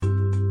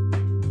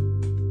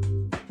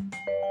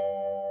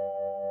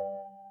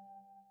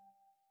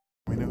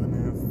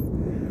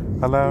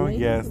Hello,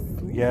 yes,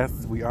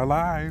 we are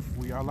live.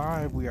 We are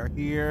live. We are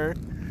here.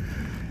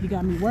 You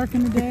got me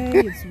working today.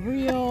 It's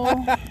real.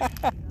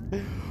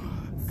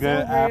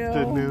 Good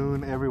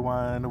afternoon,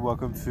 everyone.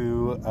 Welcome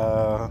to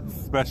a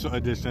special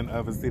edition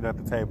of A Seat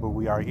at the Table.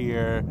 We are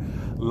here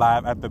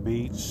live at the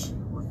beach.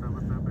 What's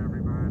up,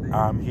 everybody?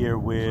 I'm here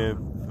with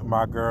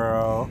my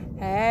girl.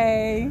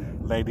 Hey.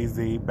 Lady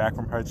Z, back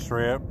from her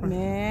trip.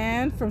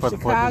 Man, from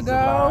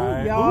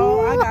Chicago.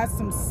 Y'all, I got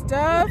some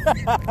stuff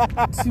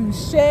to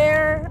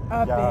share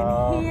up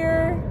in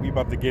here. We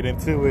about to get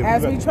into it.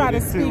 As we try to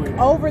speak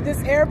over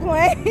this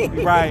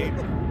airplane. Right.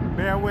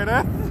 Bear with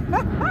us.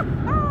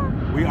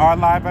 We are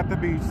live at the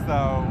beach,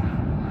 so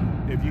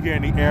if you hear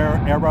any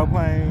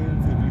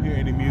aeroplanes, if you hear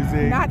any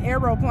music. Not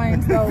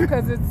aeroplanes, though,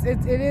 because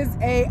it is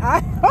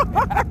AIR.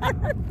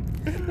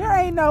 There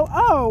ain't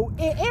no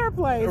in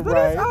airplanes, but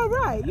right. It's all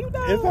right. You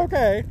know, it's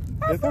okay.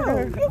 It's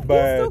okay.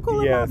 You're still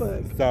cool yes, in my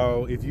book.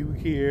 So if you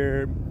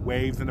hear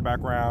waves in the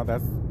background,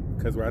 that's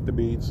because we're at the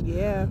beach.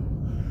 Yeah.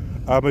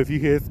 If you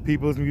hear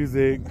people's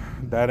music,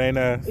 that ain't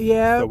us.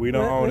 Yeah. So we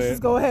don't own it. Let's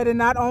just go ahead and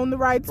not own the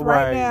rights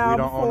right now. We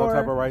don't own no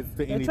type of rights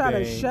to anything. They try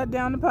to shut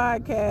down the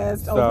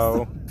podcast.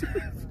 So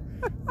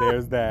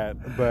there's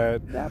that.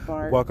 But that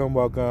part. Welcome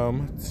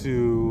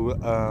to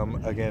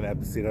again at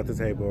the Seat at the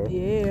Table.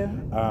 Yeah.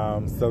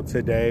 So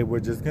today we're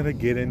just gonna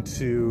get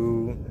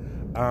into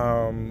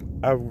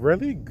a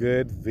really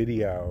good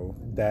video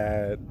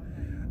that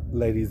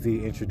Lady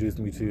Z introduced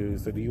me to.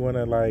 So do you want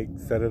to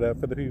set it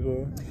up for the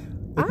people?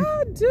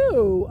 I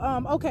do.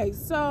 Okay,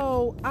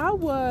 so I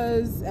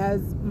was,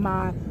 as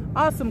my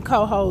awesome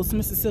co-host,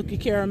 Mr. Silky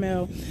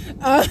Caramel,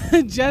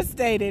 just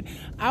stated,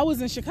 I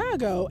was in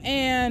Chicago,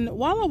 and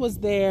while I was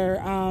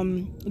there,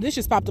 this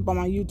just popped up on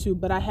my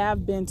YouTube, but I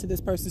have been to this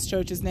person's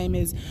church. His name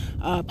is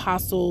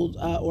Apostle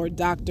or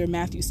Dr.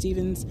 Matthew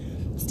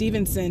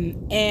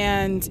Stevenson,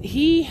 and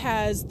he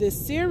has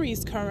this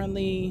series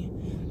currently,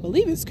 I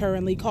believe it's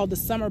currently, called The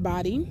Summer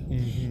Body,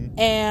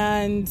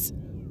 and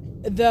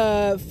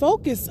the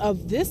focus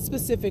of this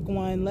specific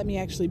one, let me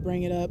actually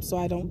bring it up so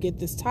I don't get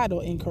this title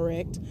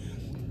incorrect.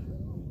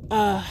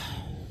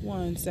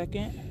 1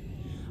 second.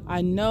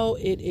 I know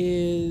it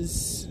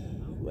is,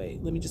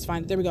 wait, let me just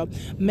find it. There we go.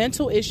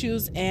 Mental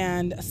issues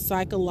and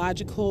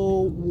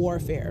psychological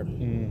warfare.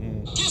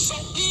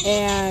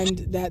 And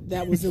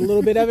that was a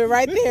little bit of it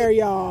right there,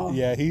 y'all.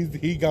 Yeah,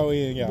 he go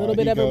in, y'all. A little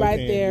bit of it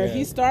right there. Yeah.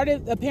 He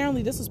started,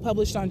 apparently this was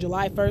published on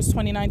July 1st,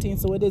 2019,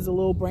 so it is a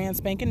little brand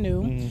spanking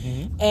new.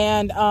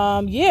 And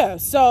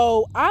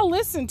so I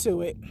listened to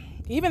it.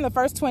 Even the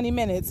first 20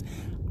 minutes,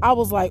 I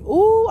was like,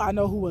 ooh, I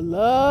know who would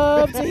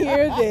love to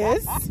hear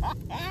this.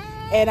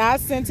 And I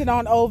sent it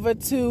on over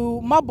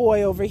to my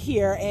boy over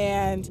here,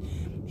 and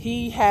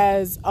he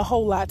has a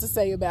whole lot to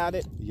say about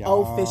it,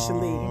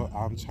 officially.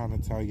 I'm trying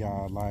to tell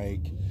y'all,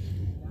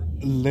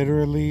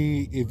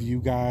 literally, if you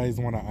guys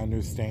want to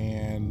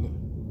understand,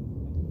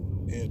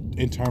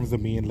 in terms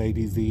of me and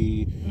Lady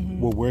Z,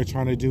 what we're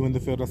trying to do in the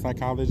field of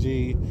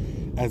psychology,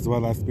 as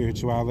well as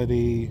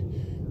spirituality,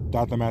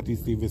 Dr. Matthew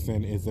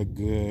Stevenson is a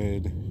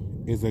good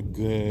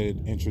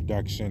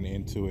introduction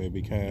into it,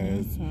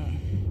 because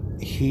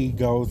he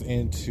goes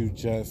into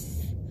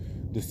just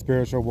the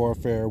spiritual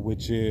warfare,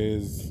 which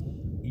is,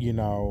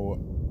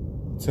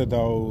 to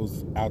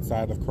those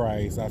outside of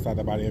Christ, outside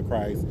the body of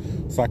Christ,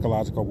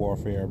 psychological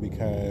warfare,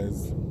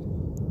 because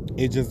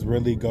it just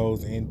really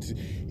goes into,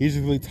 he just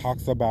really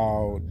talks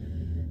about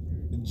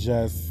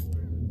just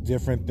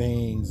different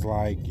things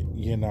like,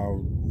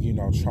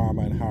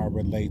 trauma and how it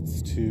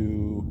relates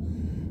to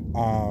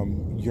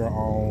your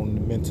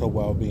own mental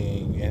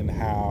well-being, and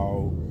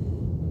how,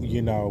 when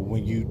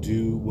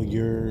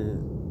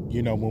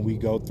we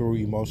go through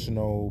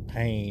emotional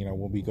pain, or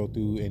when we go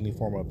through any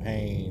form of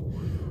pain,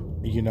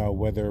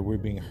 whether we're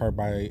being hurt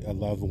by a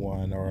loved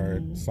one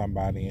or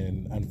somebody,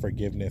 and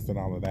unforgiveness and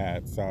all of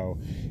that. So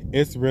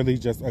it's really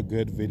just a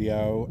good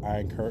video. I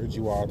encourage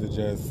you all to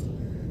just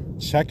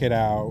check it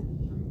out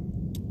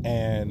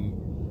and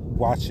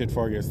watch it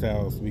for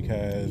yourselves,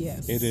 because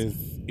it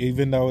is,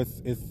 even though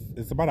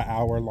it's about an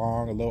hour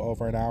long, a little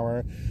over an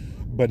hour,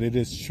 but it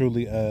is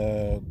truly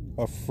a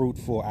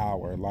fruitful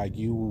hour.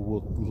 You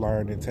will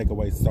learn and take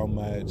away so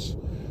much,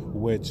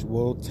 which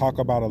we'll talk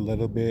about a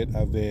little bit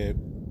of it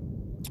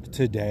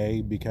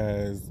today,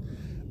 because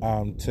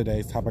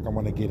today's topic I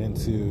want to get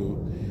into,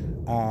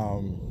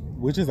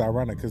 which is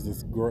ironic because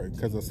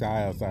the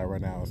sky outside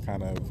right now is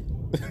kind of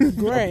a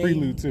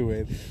prelude to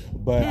it,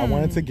 but I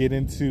wanted to get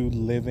into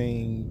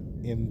living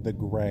in the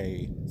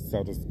gray,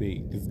 so to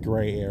speak, this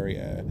gray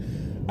area.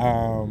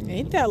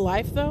 Ain't that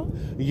life though?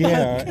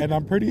 Yeah, and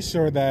I'm pretty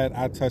sure that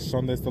I touched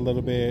on this a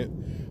little bit,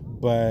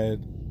 but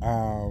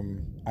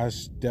I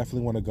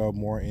definitely want to go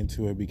more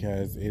into it,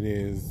 because it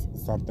is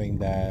something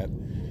that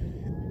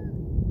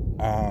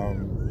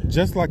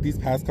just like these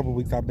past couple of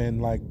weeks I've been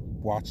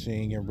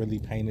watching and really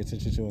paying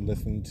attention to and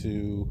listening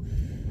to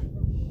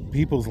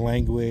people's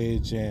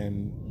language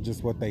and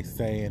just what they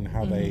say and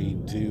how they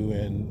do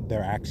and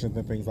their actions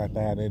and things like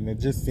that. And it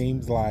just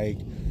seems like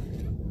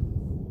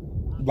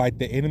like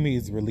the enemy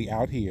is really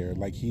out here.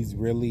 Like he's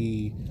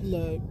really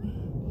Look.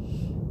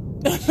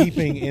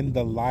 keeping in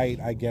the light,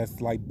 I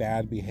guess, like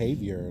bad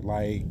behavior,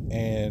 like,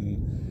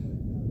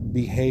 and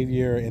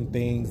behavior and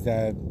things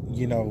that,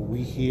 you know,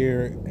 we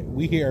hear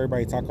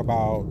everybody talk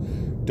about,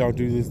 don't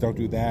do this, don't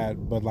do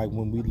that, but like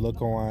when we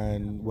look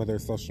on whether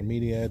it's social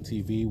media,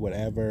 TV,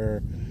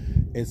 whatever,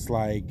 it's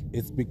like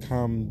it's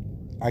become,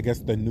 I guess,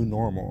 the new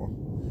normal.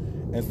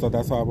 And so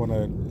that's why I want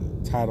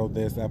to title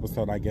this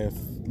episode, I guess,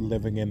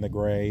 Living in the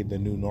Gray, the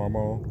New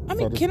Normal. I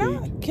mean,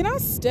 can I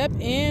step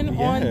in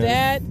on Yes,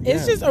 that? yes.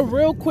 It's just a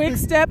real quick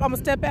step. I'm gonna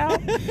step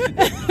out.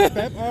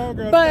 Step on,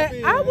 girl, But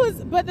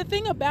step in. but the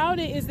thing about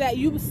it is that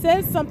you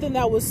said something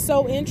that was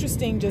so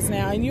interesting just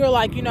now, and you're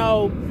like, you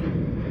know,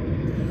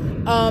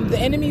 the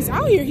enemy's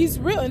out here. He's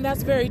real, and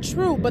that's very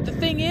true. But the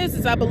thing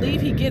is I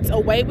believe he gets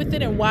away with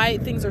it, and why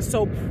things are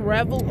so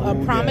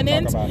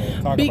prominent, talk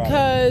about it.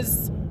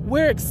 because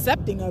we're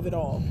accepting of it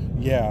all.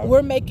 Yeah.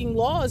 We're making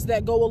laws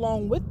that go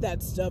along with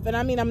that stuff. And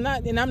I mean,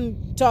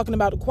 I'm talking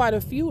about quite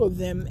a few of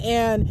them.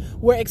 And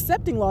we're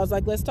accepting laws.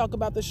 Like, let's talk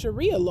about the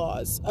Sharia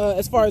laws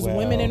as far as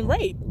women and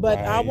rape. But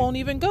I right. won't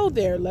even go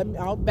there.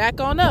 I'll back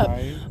on up.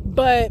 Right.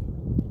 But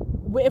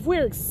if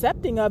we're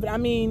accepting of it, I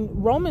mean,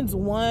 Romans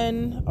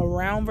 1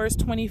 around verse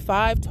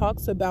 25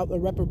 talks about the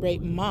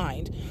reprobate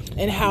mind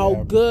and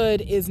how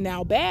good is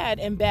now bad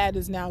and bad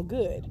is now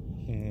good.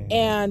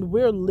 And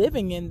we're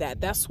living in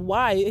that. That's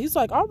why he's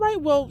like, all right,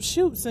 well,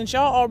 shoot, since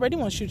y'all already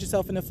want to shoot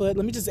yourself in the foot,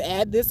 let me just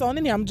add this on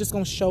in here. I'm just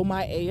going to show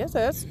my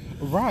ASS.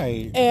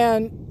 Right.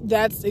 And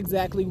that's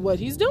exactly what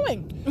he's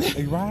doing.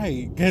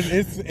 Right.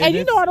 And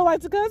you know I don't like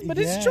to cuss, but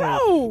it's true.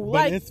 But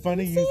like, it's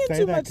funny you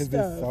say that because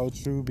it's so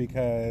true,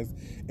 because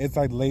it's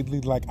like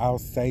lately, like I'll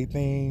say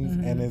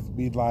things and it's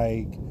be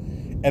like,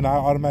 and I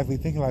automatically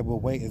think like, well,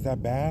 wait, is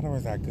that bad or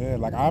is that good?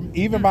 Like I'm,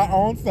 even my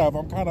own self,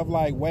 I'm kind of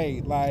like,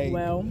 wait, like,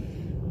 well,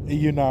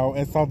 you know,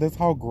 and so this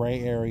whole gray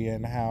area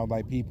and how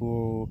like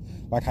people,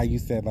 like how you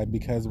said, like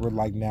because we're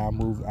like now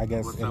moved, I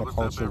guess, in a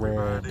culture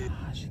where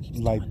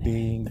like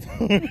things.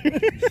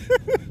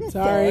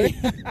 Sorry.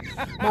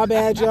 My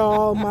bad,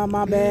 y'all.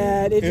 My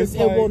bad. It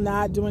will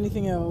not do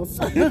anything else.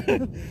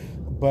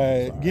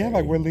 But yeah,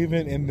 like we're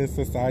living in this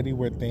society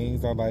where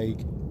things are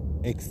like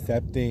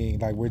accepting,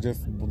 like we're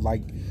just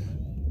like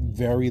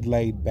very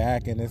laid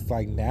back, and it's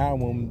like now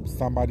when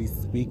somebody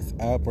speaks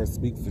up or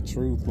speaks the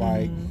truth,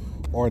 like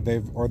or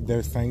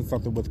they're saying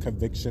something with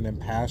conviction and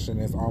passion,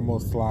 it's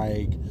almost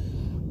like,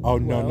 oh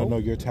no,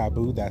 you're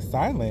taboo, that's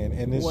silent,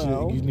 and it's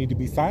you need to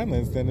be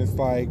silenced. And it's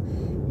like,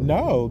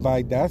 no,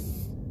 like that's,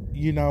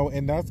 you know,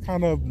 and that's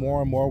kind of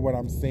more and more what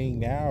I'm seeing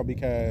now,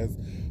 because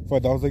for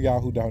those of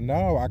y'all who don't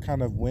know, I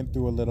kind of went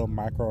through a little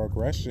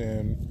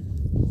microaggression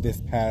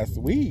this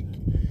past week,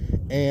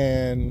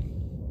 and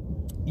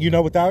you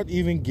know, without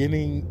getting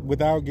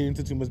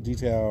into too much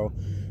detail,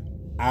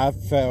 I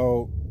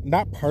felt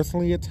not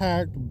personally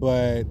attacked,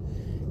 but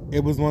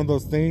it was one of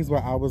those things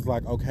where I was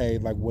like, okay,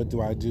 like what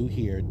do I do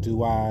here?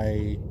 Do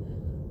I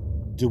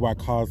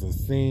cause a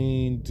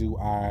scene? Do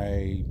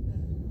I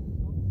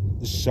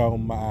show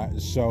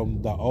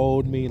the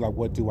old me? Like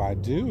what do I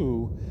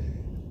do?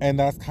 And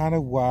that's kind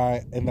of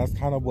what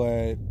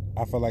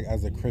I feel like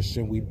as a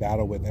Christian we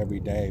battle with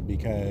every day,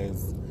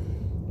 because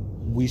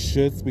we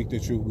should speak the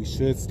truth. We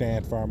should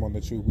stand firm on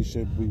the truth. We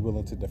should be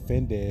willing to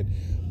defend it.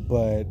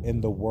 But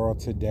in the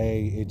world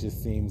today, it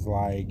just seems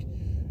like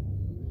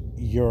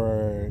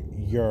you're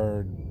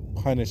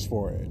punished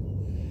for it.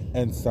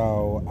 And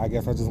so I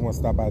guess I just want to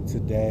stop by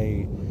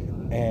today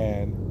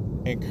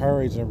and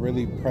encourage and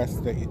really impress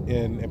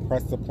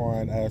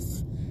upon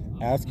us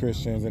as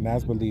Christians and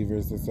as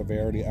believers the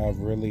severity of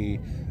really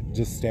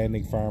just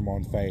standing firm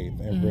on faith,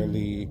 and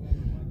really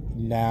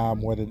now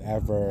more than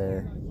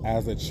ever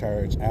as a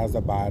church, as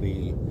a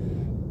body,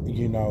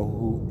 you know,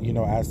 who, you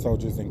know, as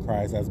soldiers in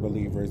Christ, as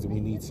believers, we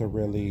need to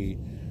really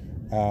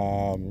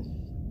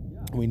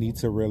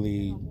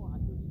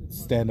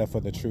stand up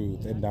for the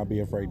truth and not be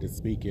afraid to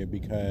speak it,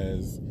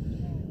 because,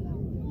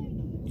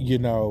 you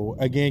know,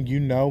 again, you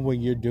know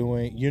when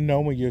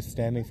you're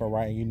standing for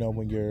right, and you know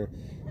when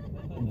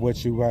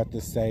what you have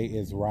to say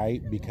is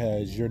right,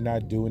 because you're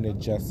not doing it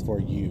just for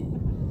you.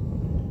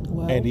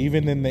 Wow. And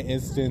even in the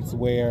instance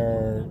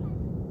where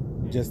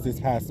just this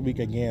past week,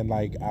 again,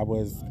 like I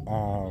was,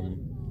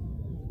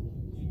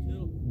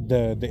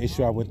 the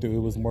issue I went through,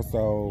 it was more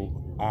so,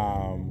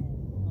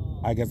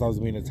 I guess I was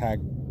being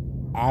attacked.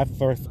 I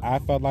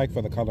felt like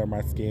for the color of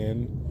my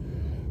skin,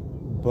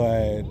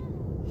 but.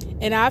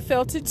 And I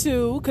felt it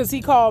too, because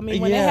he called me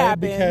when it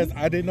happened. Because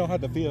I didn't know how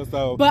to feel.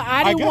 So, but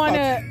I didn't want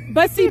to.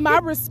 But see, my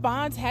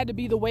response had to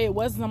be the way it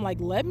was, and I'm like,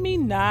 let me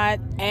not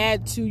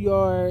add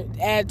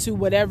to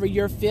whatever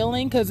you're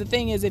feeling, because the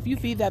thing is, if you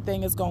feed that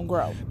thing, it's gonna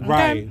grow. Okay?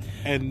 Right,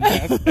 and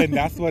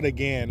that's what,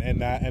 again,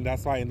 and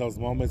that's why in those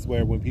moments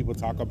where when people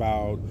talk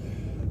about,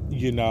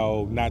 you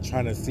know, not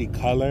trying to see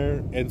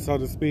color, and so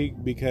to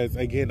speak, because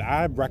again,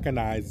 I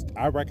recognized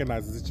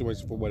the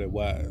situation for what it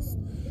was.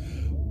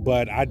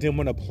 But I didn't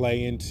want to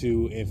play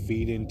into and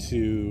feed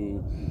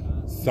into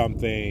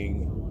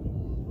something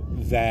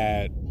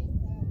that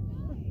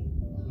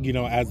you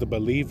know, as a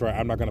believer,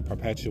 I'm not going to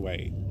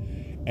perpetuate.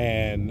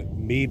 And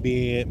me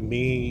being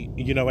me,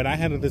 you know, and I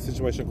handled the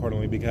situation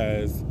accordingly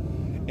because,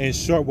 in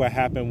short, what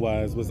happened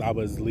was I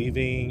was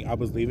leaving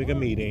a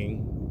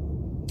meeting,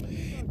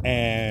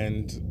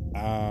 and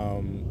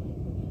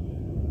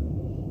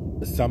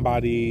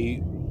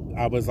somebody,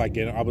 I was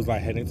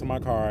heading to my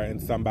car,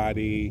 and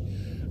somebody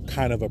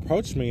kind of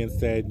approached me and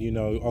said, you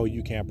know, oh,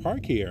 you can't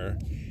park here.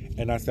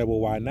 And I said, well,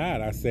 why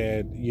not? I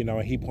said, you know,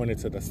 and he pointed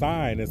to the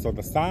sign. And so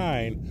the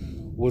sign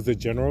was a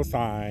general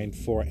sign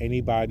for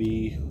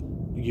anybody,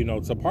 you know,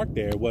 to park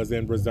there. It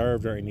wasn't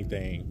reserved or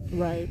anything.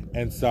 Right.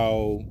 And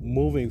so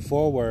moving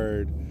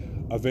forward,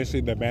 eventually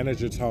the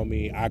manager told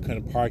me I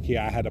couldn't park here.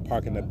 I had to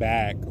park in the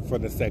back for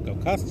the sake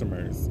of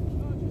customers.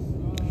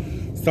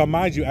 So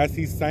mind you, as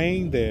he's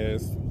saying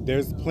this,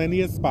 there's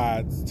plenty of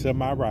spots to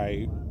my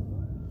right.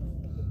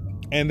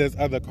 And there's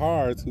other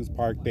cars who's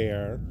parked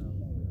there.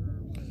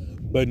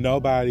 But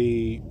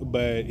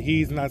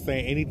he's not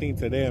saying anything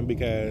to them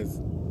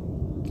because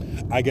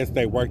I guess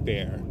they work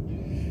there.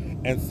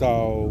 And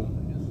so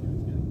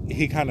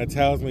he kind of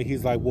tells me,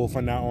 he's like, well,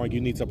 from now on, you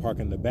need to park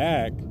in the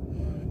back,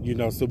 you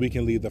know, so we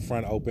can leave the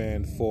front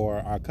open for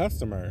our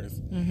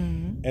customers.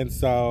 Mm-hmm. And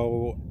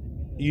so,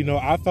 you know,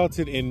 I felt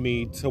it in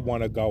me to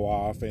want to go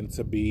off and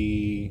to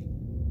be,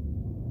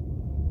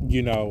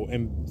 you know,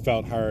 and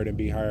felt heard and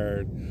be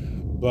heard.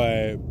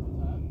 But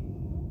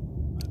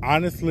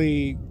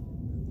honestly,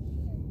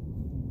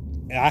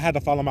 I had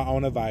to follow my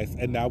own advice,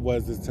 and that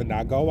is to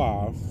not go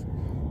off,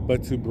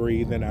 but to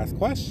breathe and ask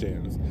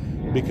questions,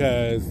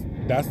 because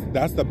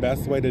that's the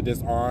best way to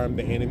disarm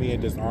the enemy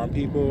and disarm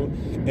people,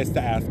 is to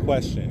ask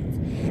questions.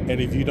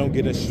 And if you don't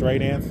get a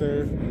straight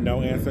answer,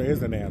 no answer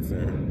is an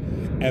answer.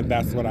 And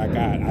that's what I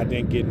got. I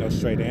didn't get no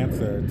straight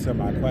answer to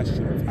my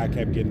questions. I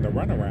kept getting the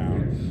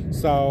runaround.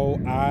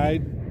 So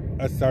I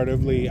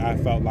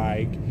felt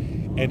like,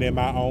 and in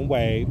my own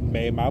way,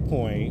 made my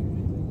point,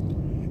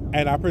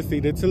 and I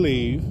proceeded to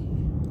leave.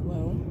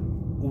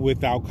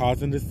 Without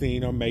causing the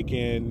scene or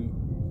making,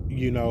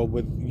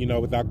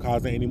 without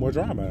causing any more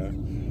drama.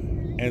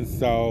 And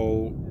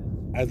so,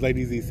 as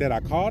Lady Z said, I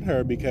called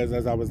her because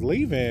as I was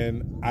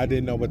leaving, I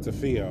didn't know what to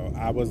feel.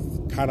 I was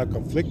kind of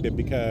conflicted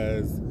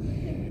because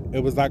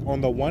it was like,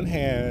 on the one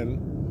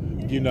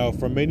hand, you know,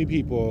 for many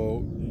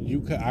people,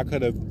 I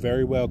could have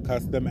very well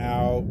cussed them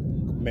out,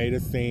 made a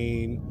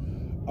scene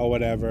or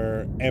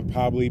whatever, and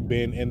probably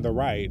been in the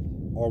right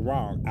or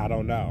wrong. I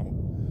don't know.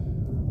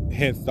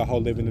 Hence the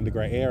whole living in the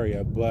gray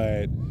area.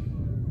 But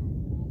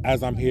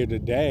as I'm here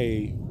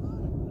today,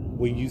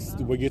 when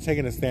you're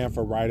taking a stand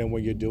for right and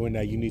when you're doing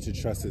that, you need to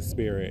trust his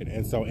spirit.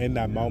 And so in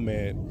that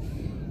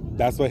moment,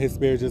 that's what his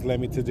spirit just led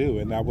me to do.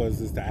 And that was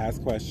just to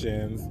ask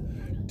questions,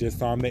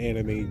 disarm the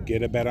enemy,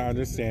 get a better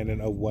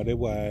understanding of what it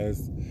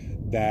was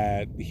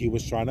that he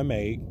was trying to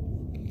make,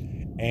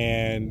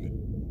 and,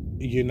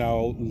 you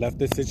know, left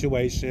the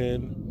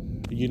situation,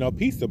 you know,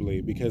 peaceably,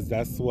 because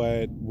that's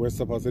what we're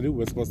supposed to do.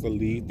 We're supposed to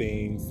leave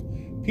things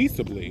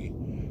peaceably,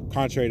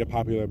 contrary to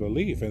popular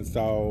belief. And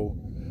so,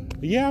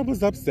 yeah, I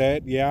was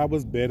upset. Yeah, I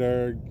was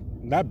bitter.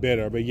 Not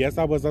bitter, but yes,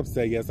 I was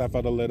upset. Yes, I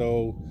felt a lot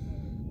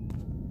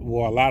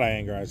of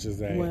anger, I should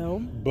say. Well.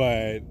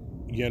 But,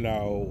 you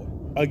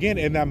know, again,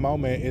 in that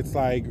moment, it's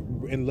like,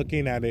 in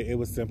looking at it, it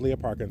was simply a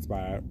parking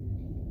spot.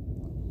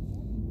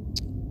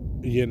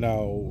 You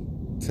know,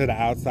 to the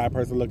outside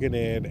person looking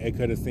in, it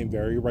could have seemed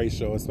very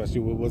racial, especially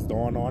with what's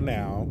going on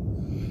now.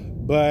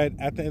 But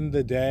at the end of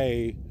the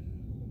day,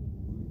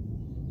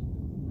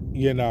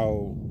 you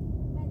know,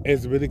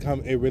 it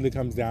really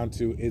comes down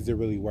to, is it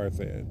really worth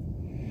it?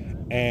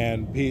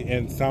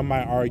 And some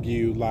might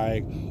argue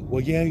like, well,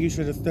 yeah, you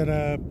should have stood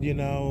up, you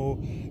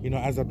know,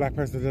 as a black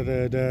person,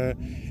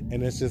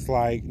 And it's just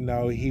like,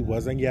 no, he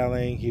wasn't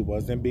yelling, he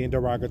wasn't being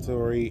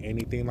derogatory,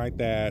 anything like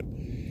that.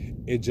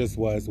 It just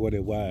was what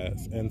it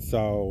was. And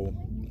so,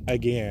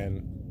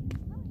 again,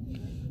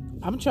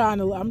 I'm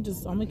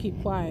gonna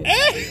keep quiet.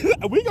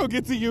 We gonna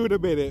get to you in a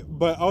minute,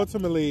 but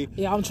ultimately,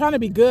 yeah, I'm trying to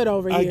be good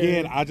over here.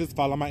 Again, I just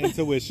follow my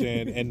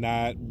intuition and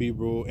not be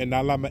rude, and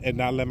not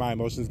let my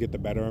emotions get the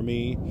better of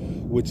me,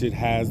 which it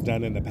has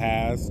done in the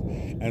past.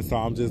 And so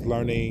I'm just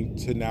learning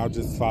to now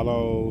just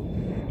follow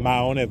my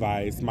own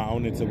advice, my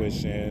own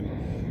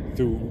intuition,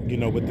 through, you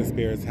know, with the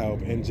Spirit's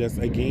help, and just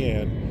leave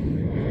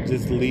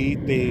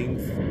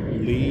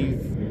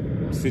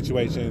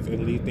situations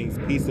and leave things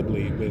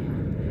peaceably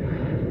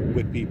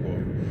with people.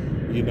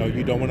 You know,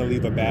 you don't want to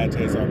leave a bad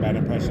taste or a bad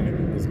impression in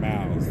people's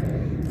mouths.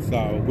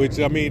 So, which,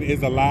 I mean,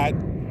 is a lot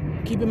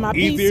keeping my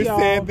peace, easier y'all.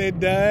 said than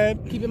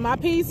done. Keeping my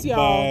peace,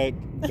 y'all.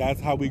 But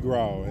that's how we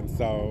grow. And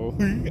so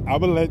I'm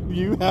gonna let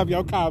you have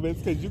your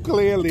comments, because you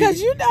clearly,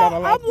 because you know,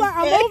 I'm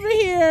over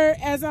here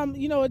as I'm,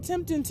 you know,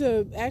 attempting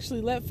to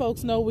actually let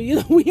folks know we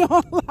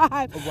on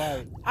live.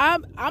 Right.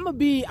 I'm gonna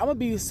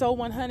be so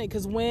 100,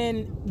 because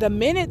when the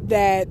minute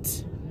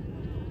that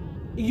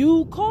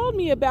you called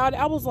me about it,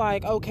 I was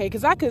like, okay,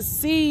 because I could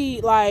see,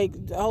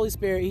 like, the Holy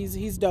Spirit,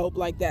 he's dope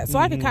like that. So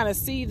I could kind of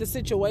see the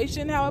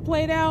situation, how it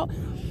played out.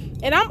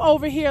 And I'm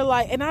over here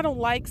like, and I don't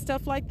like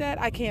stuff like that.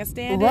 I can't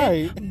stand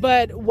Right. it.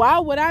 But why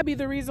would I be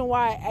the reason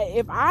why,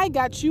 if I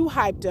got you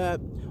hyped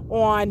up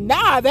on,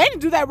 nah, they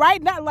didn't do that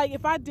right? Not like,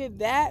 if I did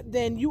that,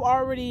 then you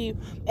already,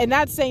 and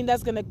not saying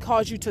that's going to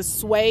cause you to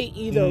sway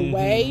either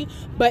way,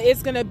 but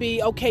it's going to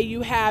be, okay,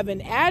 you have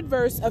an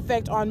adverse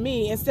effect on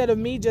me instead of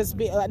me just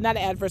be, not an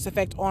adverse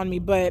effect on me,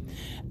 but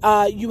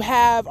you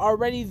have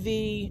already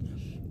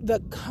the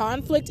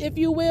conflict, if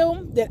you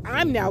will, that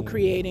I'm now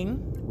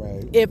creating.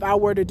 Right. If I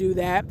were to do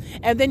that.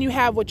 And then you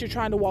have what you're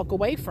trying to walk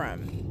away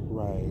from.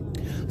 Right.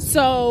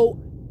 So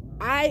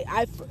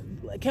I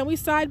can we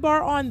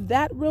sidebar on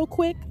that real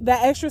quick?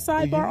 That extra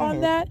sidebar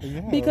on that?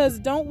 Yeah. Because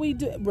don't we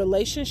do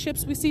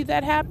relationships, we see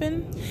that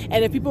happen?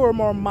 And if people were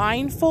more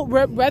mindful,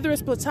 whether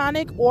it's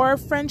platonic or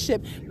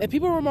friendship, if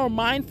people were more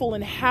mindful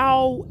in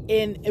how,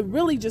 in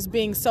really just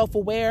being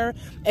self-aware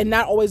and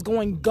not always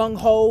going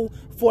gung-ho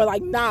for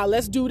like, nah,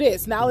 let's do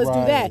this, now let's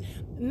do that.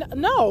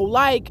 No,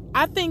 like,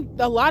 I think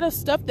a lot of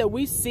stuff that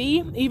we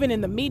see, even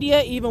in the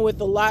media, even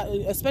with a lot,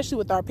 especially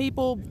with our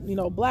people, you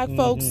know, black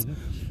folks,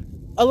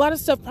 a lot of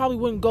stuff probably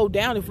wouldn't go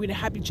down if we didn't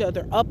hype each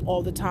other up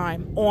all the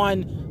time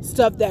on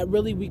stuff that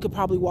really we could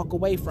probably walk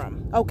away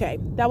from. Okay,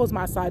 that was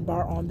my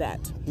sidebar on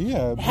that.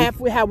 Yeah. Have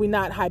we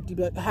not hyped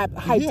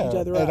each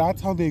other up? And I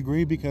totally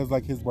agree, because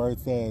like his word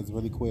says,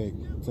 really quick,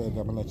 so I'm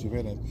gonna let you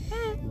finish.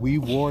 We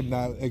war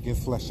not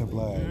against flesh and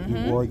blood.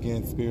 We war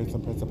against spirits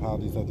and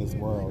principalities of this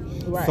world.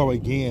 Right. So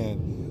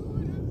again,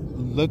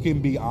 looking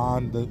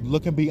beyond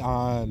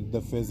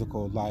the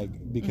physical, like,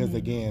 because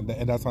again,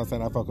 and that's why I'm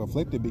saying I felt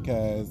conflicted,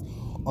 because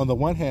on the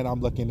one hand,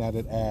 I'm looking at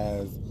it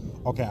as,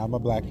 okay, I'm a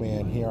black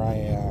man, here I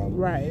am.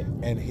 Right.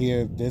 And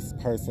here this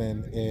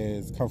person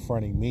is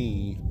confronting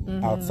me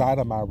outside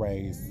of my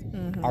race.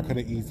 I could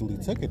have easily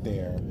took it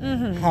there.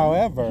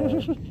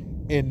 However,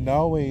 in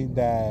knowing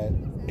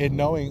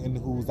in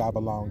whose I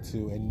belong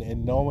to,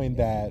 and knowing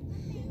that,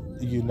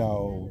 you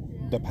know,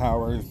 the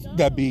powers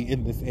that be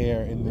in this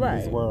air, in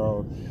this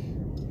world,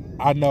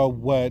 I know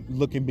what,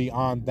 looking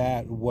beyond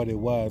that, what it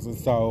was.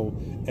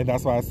 And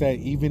that's why I said,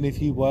 even if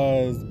he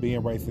was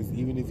being racist,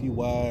 even if he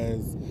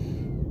was,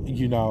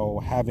 you know,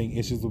 having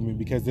issues with me,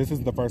 because this is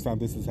the first time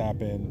this has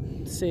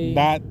happened. See.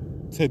 Not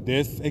to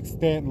this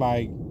extent,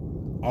 like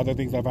other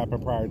things have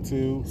happened prior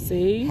to.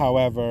 See.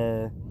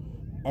 However,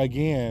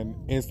 again,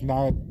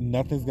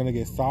 nothing's gonna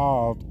get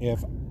solved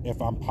if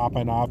I'm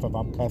popping off, if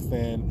I'm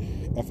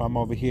cussing, if I'm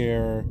over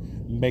here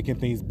making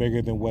things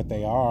bigger than what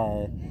they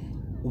are.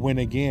 When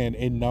again,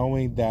 in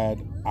knowing that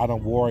I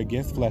don't war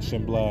against flesh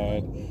and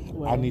blood,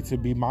 I need to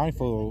be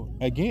mindful,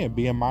 again,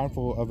 being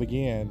mindful of,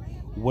 again,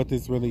 what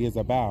this really is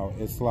about.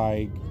 It's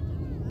like,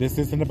 this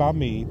isn't about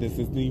me. This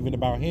isn't even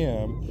about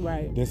him.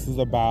 Right. This is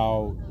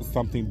about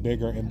something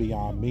bigger and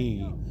beyond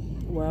me.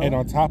 Well, And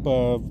on top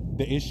of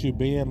the issue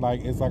being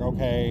like, it's like,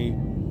 okay,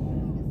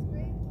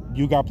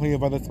 you got plenty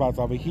of other spots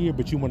over here,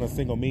 but you want to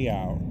single me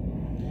out.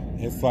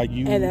 It's like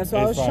you, and that's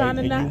what I was trying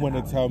to you want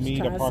to tell me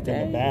to park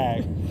in the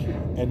back,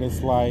 and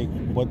it's like,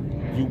 what,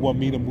 you want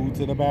me to move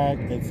to the back?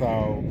 And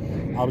so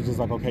I was just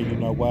like, okay, you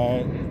know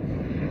what?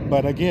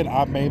 But again,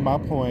 I made my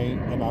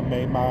point, and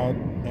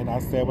I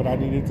said what I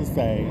needed to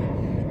say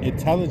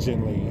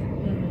intelligently,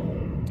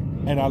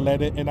 and I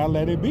let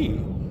it be.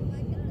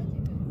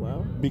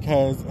 Well,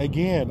 Because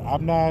again,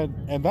 I'm not,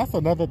 and that's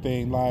another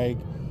thing. Like,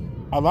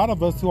 a lot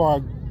of us who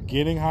are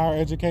getting higher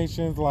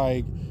educations,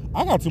 like,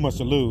 I got too much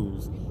to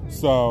lose.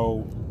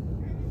 So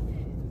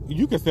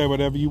you can say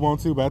whatever you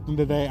want to, but at the end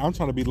of the day, I'm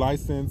trying to be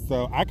licensed,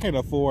 so I can't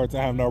afford to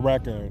have no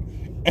record,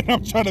 and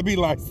I'm trying to be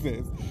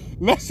licensed.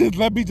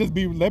 Let me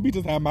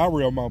just have my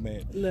real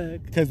moment.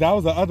 look, Because that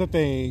was the other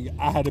thing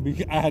I had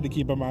to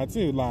keep in mind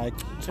too. Like,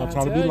 I'm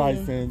trying to be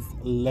licensed.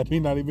 Let me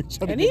not even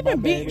try to. and get my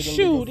even name in the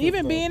legal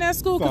system. being at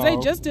school, because they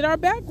just did our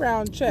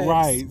background checks.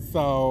 Right.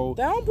 So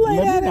They don't play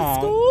that at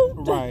school.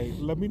 Right.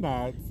 Let me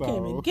not. So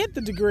Can't even get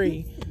the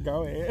degree.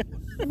 go ahead.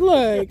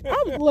 Look,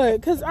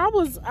 because I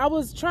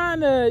was trying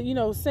to, you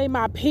know, say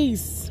my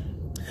piece.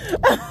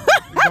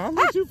 I'll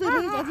let you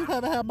finish. I just had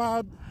to have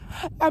my.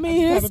 I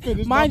mean,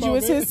 mind you,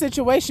 it's his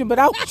situation, but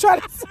I was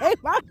trying to say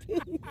my piece.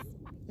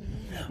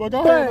 Well,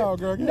 go ahead, no,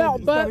 girl. No,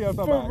 but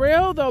for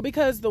real though,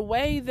 because the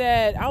way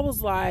that I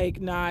was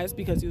like, nah, it's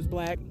because he was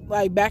black.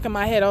 Like, back in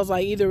my head, I was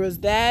like, either it was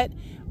that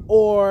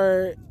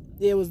or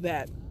it was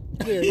that.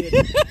 Period.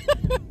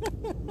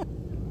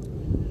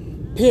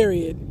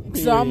 Period.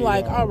 So I'm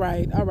like, all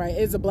right,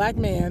 it's a black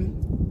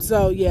man.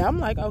 So yeah, I'm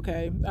like,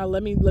 okay,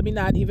 let me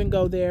not even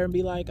go there and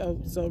be like, oh,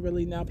 so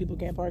really now people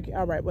can't park here.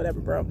 All right, whatever,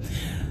 bro.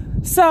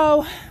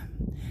 So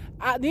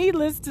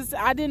needless to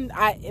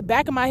say,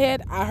 back in my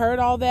head, I heard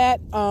all that.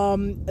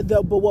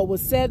 But what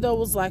was said though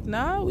was like,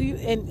 nah.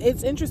 And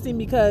it's interesting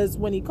because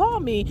when he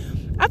called me,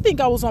 I think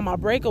I was on my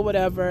break or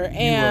whatever,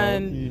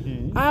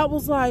 and I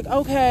was like,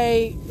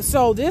 okay,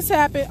 so this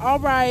happened. All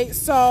right.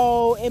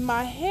 So in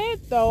my head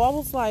though, I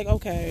was like,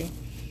 okay,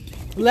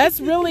 let's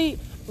really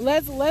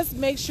let's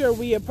make sure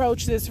we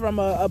approach this from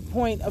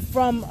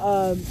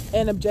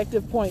an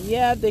objective point.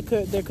 Yeah, there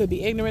could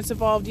be ignorance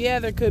involved. Yeah,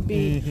 there could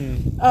be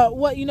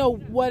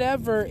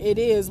whatever it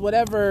is,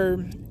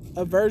 whatever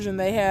aversion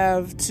they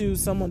have to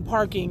someone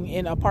parking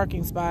in a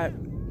parking spot.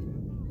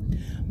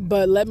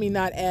 But let me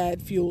not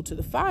add fuel to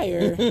the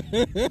fire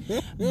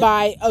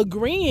by I'm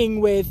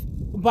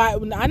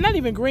not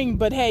even agreeing,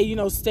 but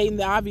hey, stating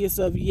the obvious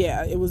of,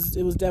 yeah, it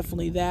was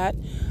definitely that.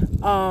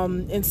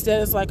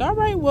 Instead, it's like, all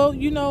right, well,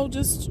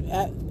 just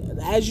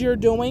as you're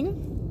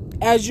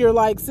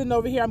like sitting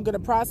over here, I'm going to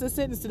process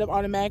it instead of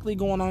automatically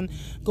going to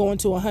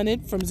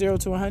 100 from 0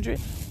 to 100.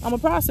 I'm going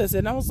to process it.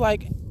 And I was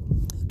like,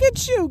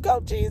 get you, go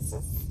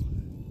Jesus.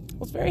 I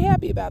was very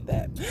happy about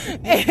that.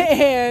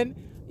 And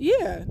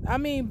yeah, I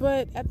mean,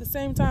 but at the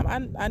same time, I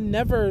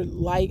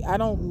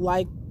don't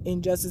like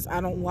injustice.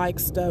 I don't like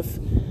stuff.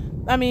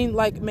 I mean,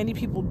 like many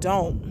people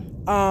don't.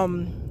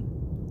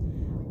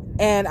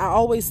 And I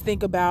always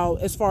think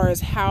about as far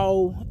as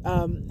how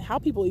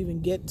people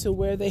even get to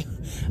where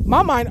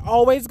my mind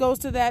always goes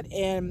to that.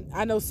 And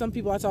I know some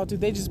people I talk to,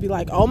 they just be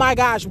like, oh my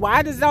gosh,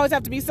 why does it always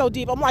have to be so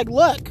deep? I'm like,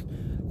 look,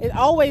 it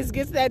always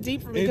gets that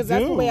deep for me because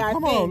that's the way I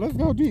think. Come on, let's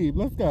go deep.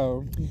 Let's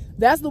go.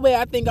 That's the way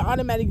I think. I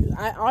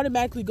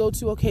automatically go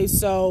to, okay,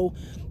 so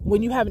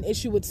when you have an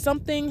issue with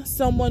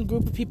someone,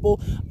 group of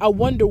people, I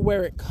wonder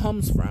where it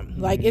comes from.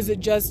 Like, is it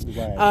just,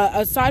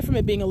 aside from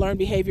it being a learned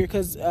behavior,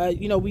 because,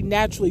 we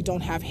naturally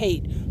don't have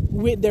hate.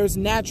 There's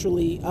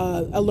naturally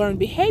a learned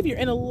behavior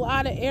in a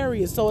lot of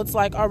areas. So it's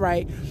like, all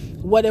right,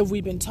 what have we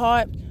been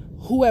taught?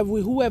 Who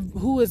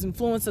has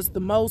influenced us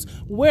the most?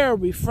 Where are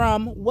we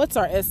from? What's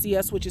our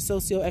SES, which is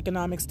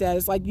socioeconomic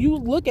status? Like, you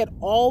look at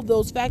all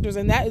those factors,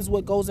 and that is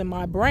what goes in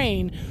my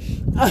brain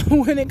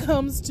when it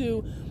comes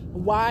to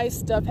why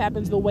stuff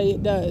happens the way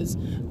it does,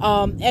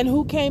 and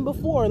who came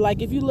before.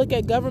 Like, if you look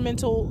at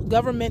government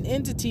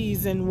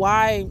entities and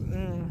why,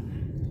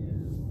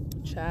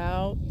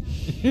 child,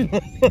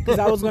 because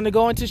I was going to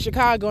go into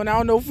Chicago, and I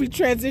don't know if we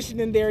transitioned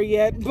in there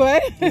yet,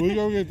 but we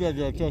gonna get that,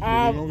 girl.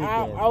 Trust me,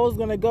 I was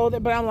going to go there,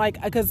 but I'm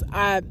like, because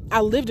I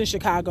lived in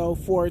Chicago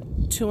for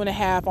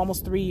 2.5,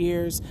 almost 3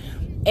 years,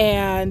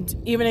 and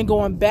even in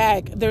going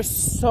back, there's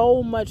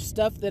so much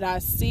stuff that I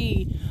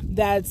see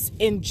that's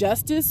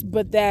injustice,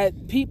 but that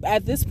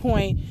at this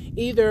point,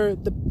 either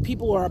the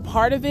people are a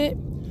part of it,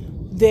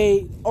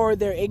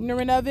 they're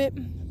ignorant of it,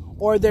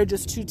 or they're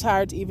just too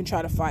tired to even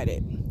try to fight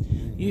it.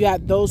 You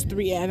got those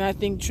three, and I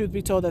think, truth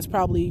be told, that's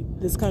probably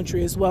this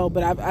country as well,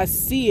 but I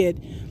see it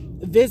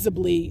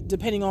visibly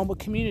depending on what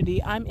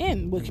community I'm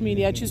in, what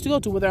community I choose to go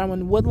to, whether I'm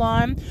in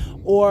Woodlawn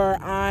or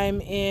I'm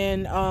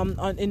in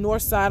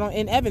Northside,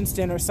 in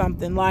Evanston or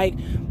something, like,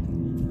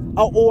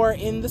 or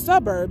in the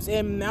suburbs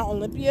in Mount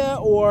Olympia,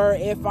 or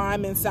if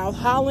I'm in South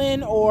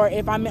Holland, or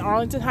if I'm in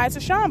Arlington Heights or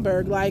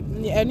Schaumburg. Like,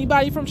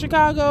 anybody from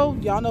Chicago,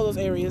 y'all know those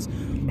areas.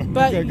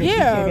 But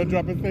yeah,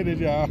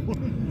 y'all.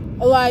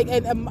 Like,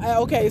 and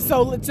okay,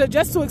 so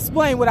just to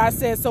explain what I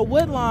said, so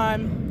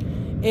Woodlawn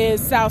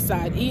is South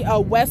Side.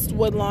 West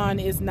Woodlawn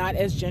is not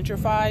as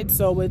gentrified,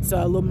 so it's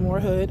a little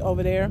more hood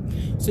over there.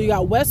 So you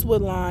got West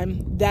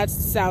Woodlawn, that's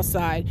South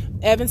Side.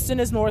 Evanston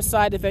is North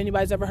Side. If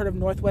anybody's ever heard of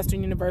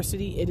Northwestern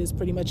University, it is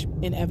pretty much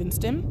in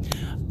Evanston.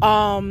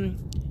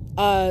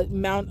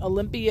 Mount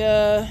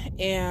Olympia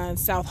and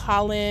South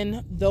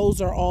Holland,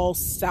 those are all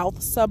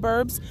south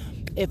suburbs.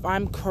 If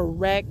I'm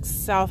correct,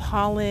 South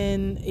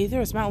Holland, either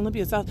it's Mount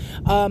Olympia or South,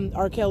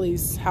 R.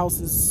 Kelly's house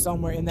is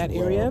somewhere in that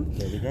area.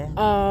 There we go.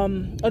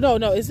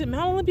 No, is it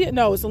Mount Olympia?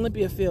 No, it's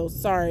Olympia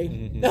Fields.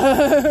 Sorry.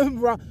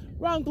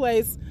 Wrong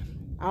place.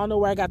 I don't know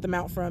where I got the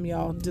mount from,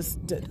 y'all.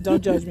 Just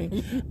don't judge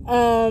me.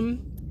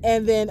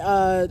 And then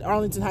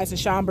Arlington Heights and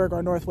Schaumburg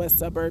are northwest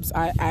suburbs.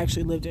 I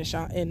actually lived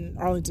in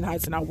Arlington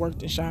Heights, and I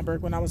worked in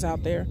Schaumburg when I was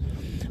out there.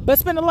 But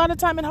spent a lot of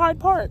time in Hyde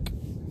Park.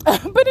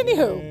 But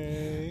anywho,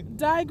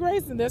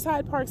 digressing, there's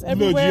Hyde Parks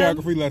everywhere. Little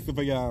geography lesson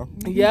for y'all.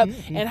 Yep.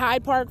 And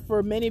Hyde Park,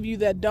 for many of you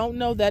that don't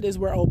know, that is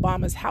where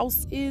Obama's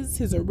house is.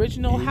 His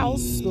original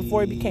house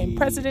before he became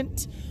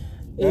president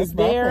is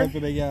there. That's my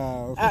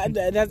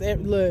president, y'all.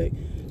 Look,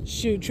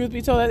 shoot, truth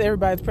be told, that's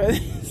everybody's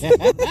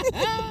president.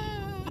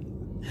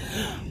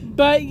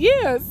 But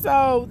yeah,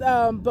 so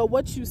but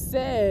what you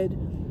said,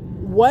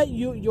 what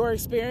your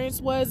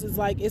experience is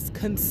like, it's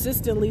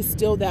consistently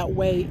still that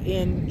way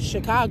in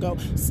Chicago.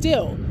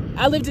 Still,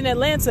 I lived in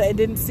Atlanta and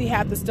didn't see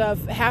half of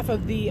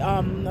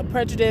the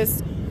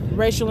prejudice,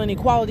 racial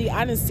inequality.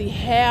 I didn't see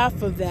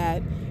half of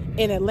that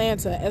in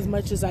Atlanta as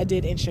much as I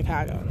did in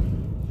Chicago.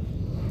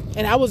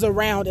 And I was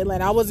around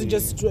Atlanta. I wasn't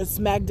just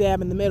smack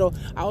dab in the middle.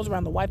 I was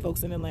around the white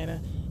folks in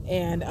Atlanta.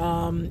 And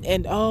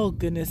oh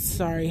goodness,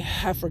 sorry,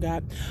 I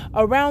forgot.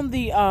 Around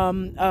the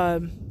I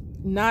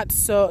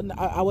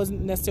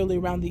wasn't necessarily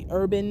around the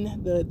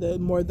urban, the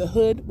more the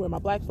hood where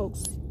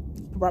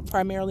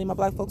primarily my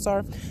black folks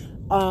are.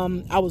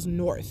 I was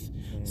north,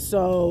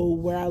 so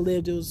where I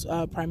lived, it was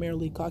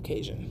primarily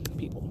Caucasian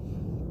people.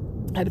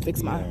 Had to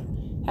fix my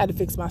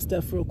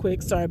stuff real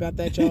quick. Sorry about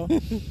that, y'all.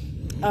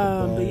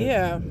 But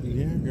yeah,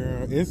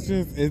 girl, it's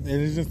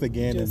just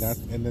again,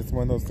 and it's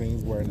one of those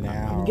things where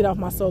now get off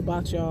my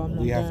soapbox, y'all.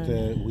 We have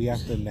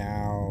to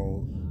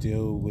now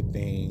deal with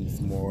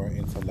things more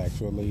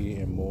intellectually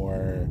and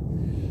more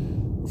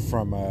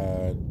from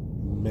a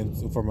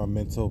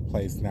mental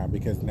place now,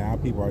 because now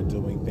people are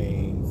doing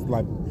things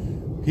like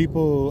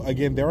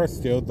again, there are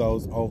still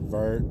those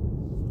overt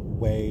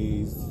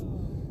ways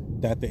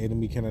that the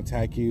enemy can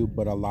attack you,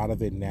 but a lot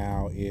of it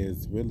now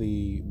is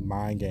really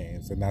mind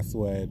games, and that's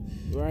what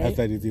as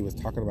Lady Z was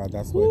talking about,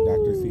 that's what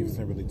Dr.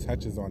 Stevenson really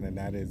touches on, and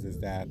that is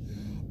that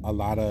a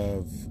lot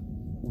of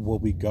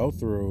what we go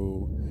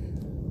through,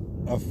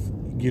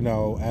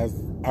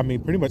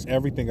 pretty much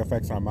everything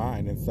affects our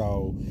mind, and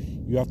so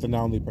you have to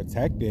not only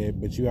protect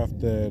it, but you have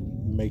to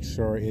make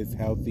sure it's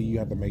healthy, you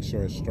have to make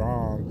sure it's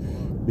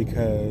strong,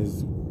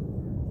 because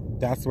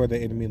that's where the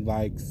enemy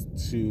likes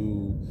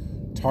to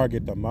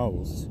target the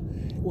most.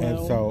 Well, and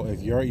so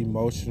if you're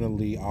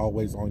emotionally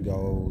always on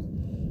your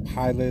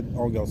pilot,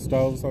 on your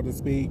stove, so to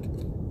speak,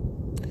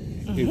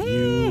 if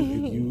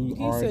you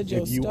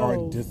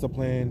aren't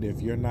disciplined,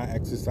 if you're not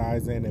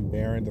exercising and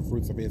bearing the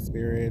fruits of His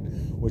Spirit,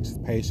 which is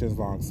patience,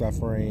 long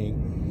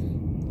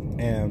suffering,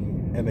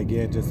 and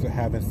again, just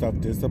having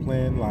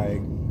self-discipline,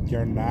 like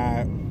you're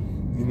not,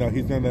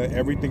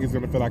 everything is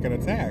gonna feel like an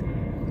attack,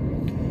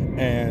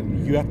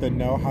 and you have to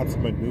know how to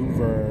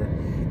maneuver.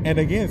 And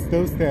again,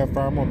 still stand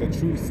firm on the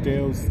truth,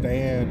 still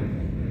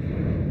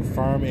stand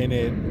firm in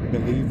it,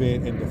 believe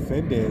it, and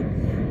defend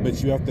it.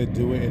 But you have to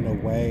do it in a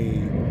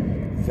way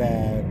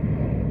that,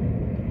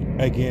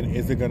 again,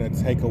 isn't going to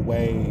take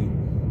away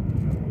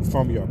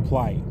from your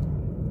plight.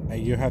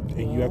 And you have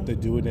to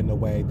do it in a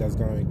way that's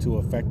going to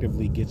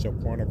effectively get your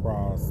point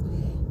across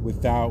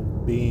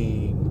without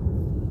being,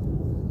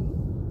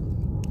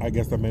 I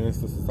guess, a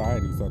menace to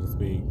society, so to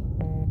speak.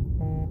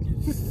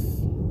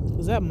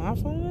 Was that my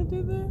phone that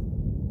did that?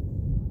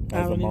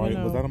 I don't even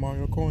know. Was that a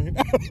Mario coin?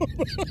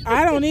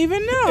 I don't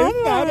even know.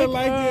 It sounded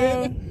like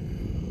it.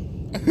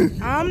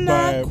 I'm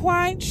not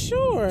quite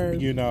sure.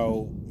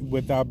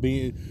 Without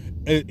being,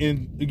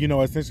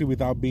 essentially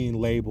without being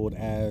labeled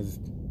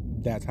as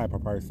that type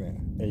of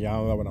person. And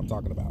y'all know what I'm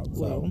talking about.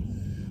 So,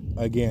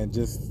 and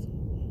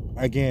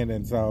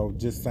so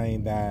just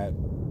saying that,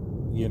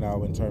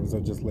 in terms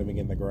of just living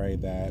in the gray,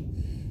 that,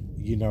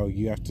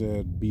 you have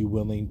to be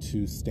willing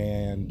to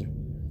stand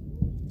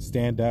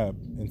up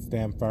and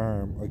stand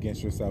firm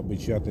against yourself,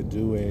 but you have to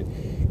do it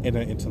in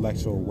an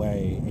intellectual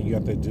way, and you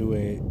have to do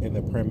it in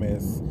the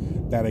premise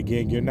that,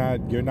 again, you're not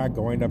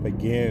going up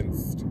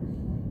against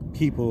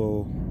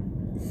people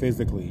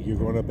physically. You're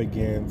going up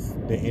against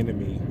the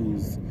enemy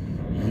who's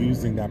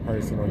using that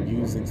person or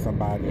using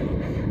somebody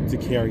to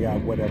carry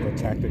out whatever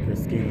tactic or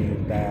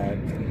scheme that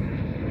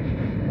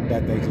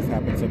they just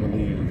happen to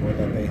believe, or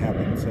that they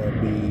happen to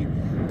be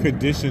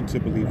conditioned to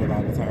believe a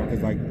lot of time.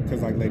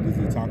 Because like Lady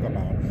Z talk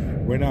about,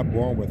 we're not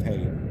born with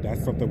hate.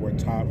 That's something we're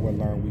taught, we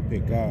learn, we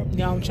pick up.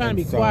 Yeah, I'm trying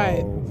to be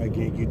quiet.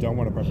 Again, you don't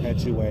want to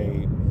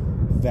perpetuate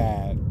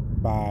that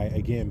by,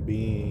 again,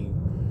 being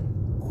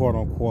quote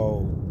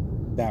unquote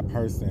that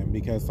person,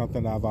 because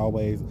something I've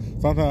always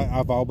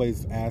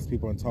asked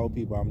people and told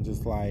people, I'm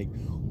just like,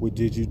 well,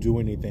 did you do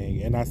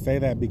anything? And I say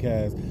that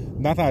because,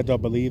 not that I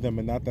don't believe them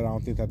and not that I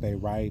don't think that they're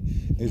right.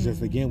 It's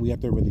just, again, we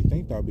have to really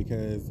think, though,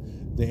 because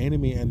the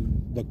enemy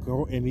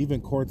and even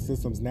court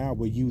systems now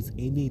will use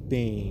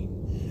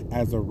anything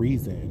as a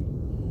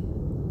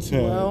reason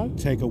to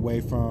take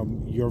away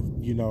from your,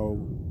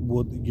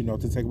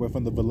 to take away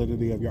from the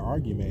validity of your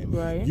argument.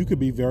 Right. You could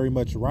be very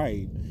much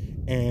right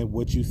in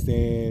what you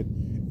said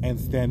and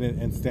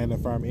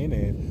standing firm in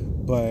it.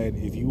 But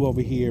if you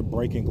over here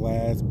breaking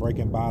glass,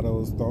 breaking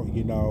bottles, doing,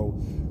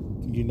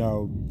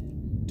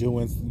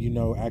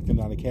 acting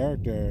out of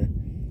character,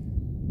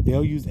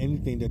 they'll use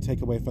anything to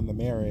take away from the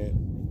merit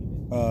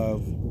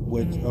of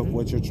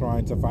what you're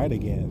trying to fight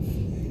against.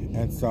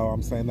 And so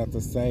I'm saying that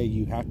to say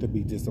you have to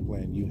be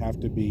disciplined. You have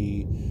to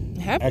be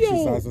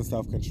exercising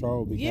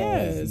self-control,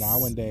 because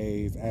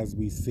nowadays, as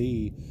we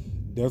see,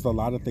 there's a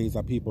lot of things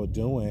that people are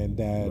doing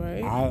that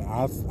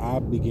I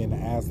begin to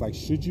ask, like,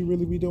 should you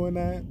really be doing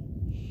that?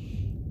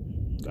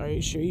 Are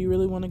you sure you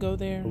really want to go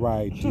there?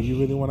 Right. Do you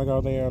really want to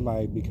go there?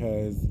 Like,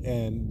 because,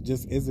 and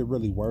just, is it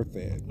really worth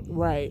it?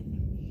 Right.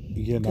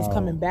 Because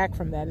coming back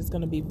from that is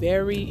going to be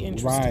very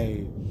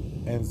interesting. Right.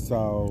 And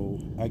so,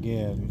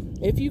 again,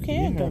 if you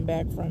can come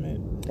back from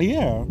it.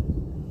 Yeah.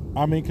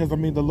 Because,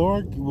 the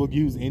Lord will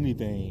use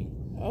anything.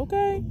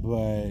 Okay.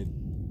 But,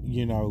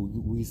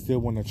 we still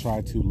want to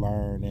try to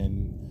learn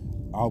and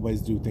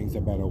always do things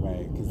a better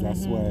way, because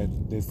that's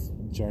what this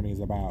journey is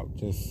about.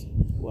 Just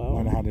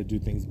learn how to do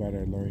things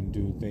better, learn to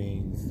do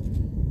things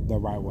the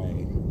right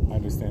way,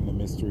 understand the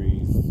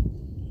mysteries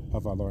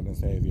of our Lord and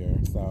Savior.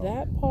 So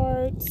that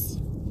part,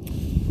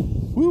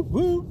 Whoop,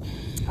 whoop.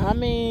 I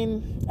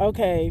mean,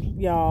 okay,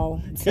 y'all.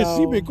 Because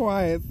she been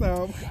quiet,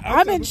 so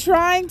I've been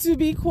trying to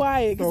be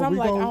quiet because So I'm we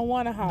like, gon- I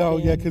want to hop No,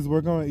 in. yeah, because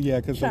we're going. Yeah,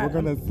 because we're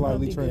going to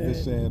slightly be good.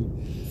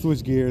 transition,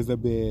 switch gears a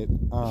bit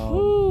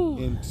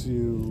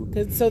into.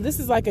 So this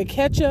is like a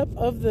catch up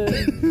of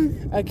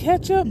a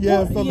catch up.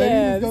 Yeah, so yeah, Lady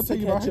is going to tell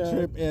you about her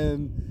trip,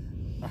 and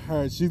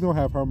she's going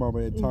to have her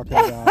moment and talk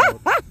about.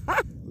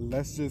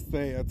 Let's just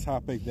say a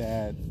topic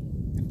that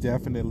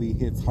definitely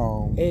hits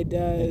home. It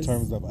does. In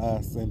terms of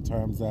us, in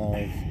terms of.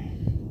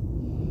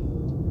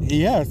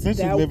 Yeah,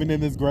 essentially living in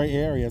this gray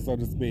area, so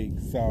to speak.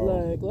 So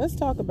look, let's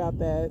talk about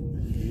that.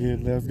 Yeah,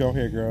 let's go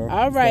here, girl.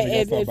 All right,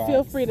 and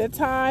feel free to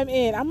chime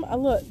in.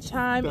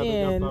 Chime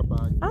in.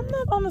 I'm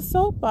not on the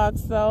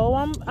soapbox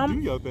though.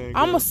 Do your thing,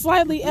 I'm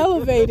slightly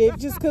elevated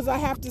just because I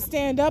have to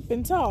stand up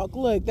and talk.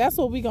 Look, that's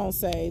what we gonna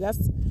say.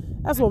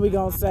 That's what we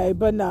gonna say.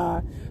 But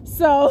nah.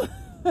 So,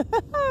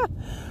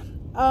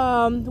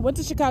 went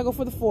to Chicago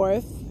for the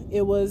 4th.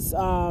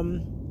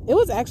 It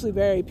was actually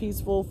very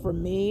peaceful for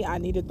me. I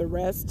needed the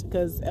rest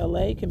because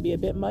LA can be a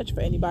bit much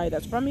for anybody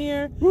that's from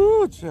here.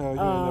 Ooh,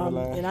 child,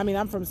 and I mean,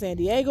 I'm from San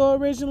Diego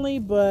originally,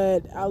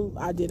 but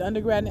I did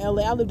undergrad in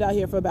LA. I lived out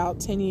here for about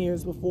 10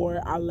 years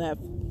before I left.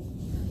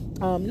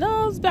 No,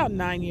 it was about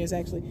 9 years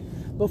actually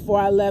before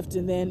I left,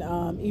 and then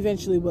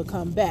eventually would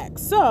come back.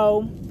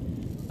 So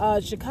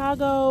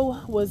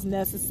Chicago was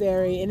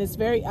necessary, and it's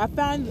I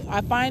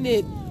find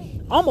it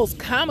almost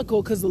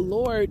comical because the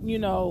Lord,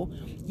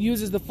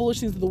 uses the foolish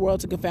things of the world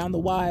to confound the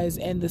wise,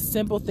 and the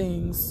simple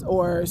things,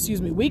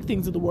 weak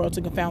things of the world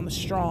to confound the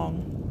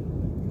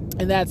strong.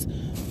 And that's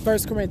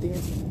 1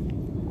 Corinthians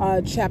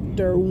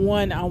chapter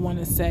 1, I want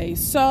to say.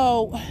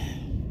 So,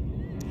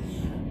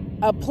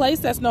 a place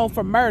that's known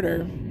for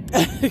murder,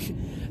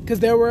 because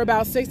there were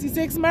about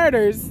 66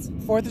 murders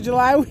 4th of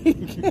July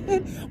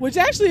weekend, which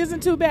actually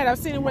isn't too bad. I've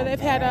seen it where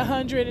they've had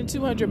 100 and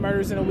 200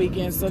 murders in a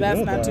weekend, so that's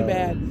not too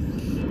bad.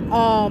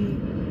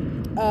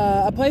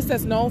 A place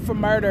that's known for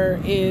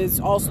murder is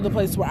also the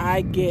place where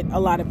I get a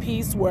lot of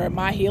peace, where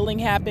my healing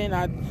happened.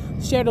 I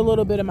shared a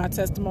little bit of my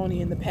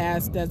testimony in the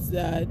past.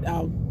 I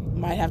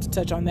might have to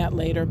touch on that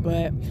later,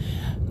 but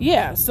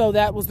yeah. So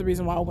that was the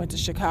reason why I went to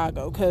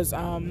Chicago, because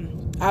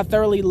I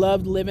thoroughly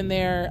loved living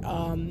there.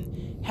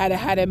 Had I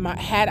had it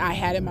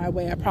my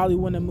way, I probably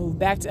wouldn't have moved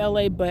back to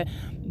LA. But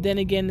then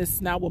again, this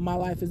is not what my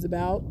life is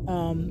about.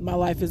 My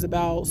life is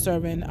about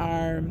serving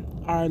our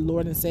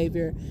Lord and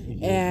Savior.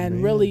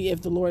 And really,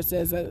 if the Lord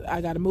says that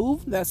I got to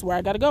move, that's where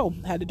I got to go.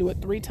 I had to do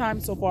it 3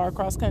 times so far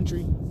across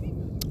country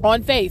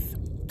on faith.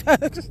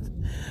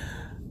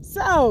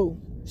 So,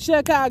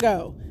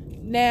 Chicago.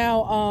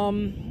 Now,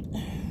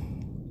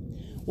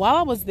 while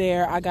I was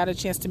there, I got a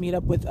chance to meet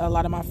up with a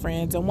lot of my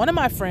friends. And one of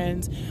my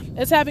friends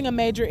is having a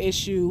major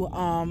issue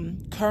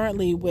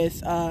currently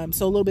with, so a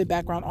little bit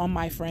background on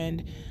my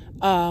friend.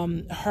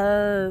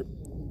 Her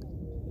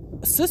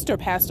sister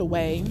passed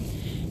away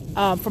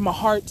from a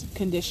heart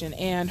condition,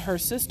 and her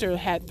sister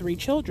had 3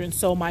 children.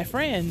 So my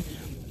friend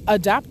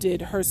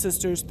adopted her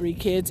sister's 3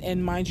 kids,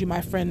 and mind you,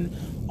 my friend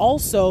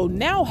also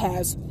now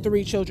has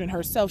 3 children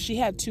herself. She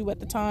had 2 at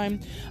the time.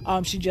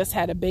 She just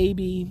had a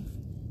baby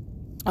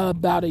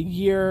about a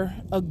year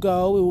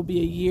ago. It will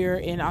be a year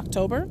in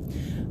October.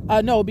 No,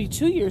 it'll be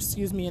 2 years,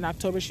 in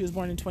October. She was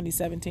born in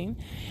 2017.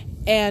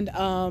 And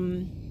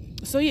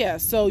so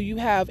you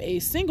have a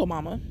single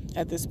mama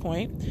at this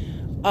point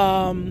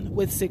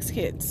with 6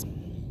 kids.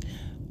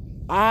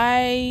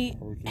 I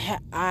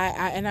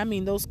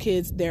mean, those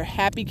kids, they're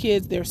happy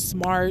kids, they're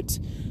smart.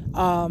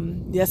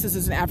 Yes, this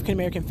is an African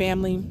American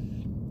family,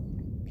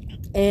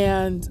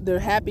 and they're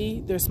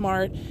happy, they're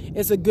smart.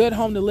 It's a good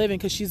home to live in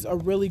because she's a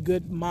really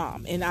good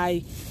mom. And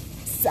I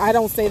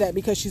don't say that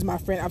because she's my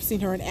friend. I've seen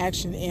her in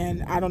action,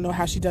 and I don't know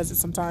how she does it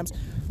sometimes.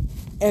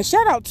 And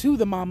shout out to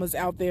the mamas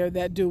out there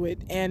that do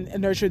it and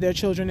nurture their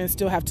children and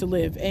still have to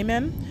live.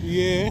 Amen.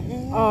 Yeah.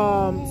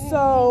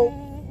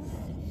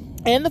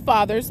 And the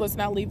fathers, let's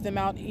not leave them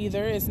out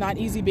either. It's not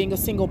easy being a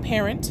single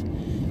parent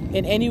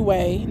in any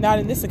way, not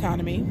in this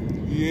economy.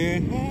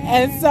 Yeah.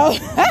 And so,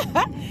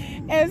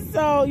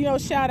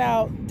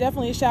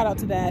 definitely a shout out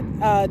to that,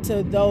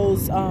 to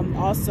those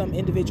awesome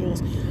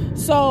individuals.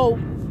 So,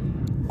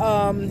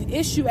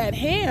 issue at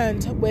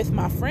hand with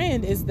my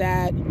friend is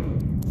that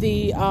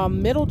the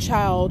middle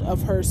child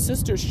of her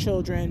sister's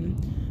children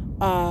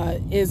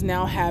is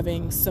now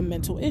having some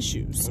mental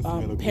issues.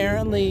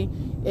 Apparently,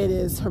 it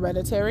is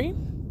hereditary.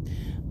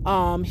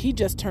 He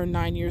just turned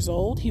 9 years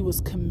old. He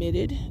was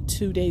committed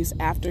 2 days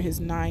after his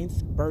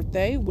 9th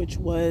birthday, which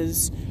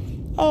was,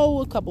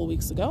 a couple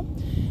weeks ago.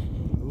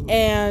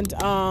 And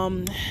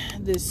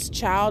this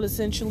child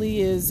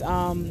essentially is,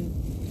 I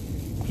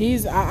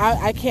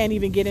can't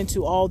even get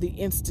into all the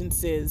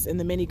instances and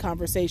the many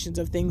conversations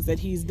of things that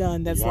he's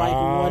done. That's like,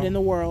 what in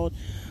the world?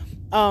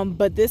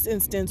 But this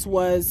instance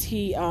was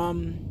he,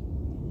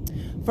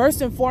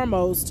 first and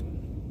foremost,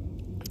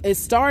 it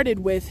started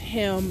with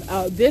him,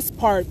 this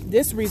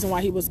reason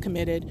why he was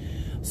committed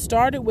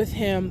started with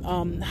him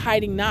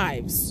hiding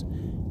knives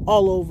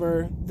all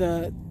over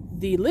the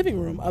the living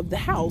room of the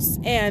house.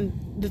 And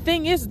the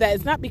thing is that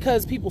it's not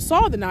because people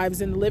saw the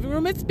knives in the living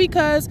room, it's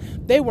because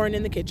they weren't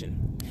in the kitchen.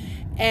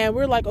 And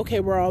we're like, okay,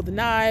 where are all the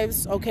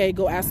knives? Okay,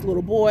 go ask the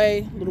little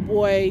boy,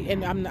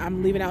 and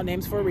I'm leaving out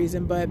names for a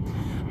reason, but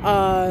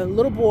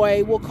little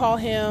boy, we'll call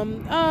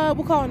him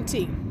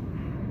T.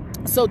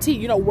 So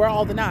T, where are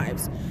all the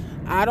knives?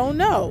 I don't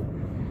know.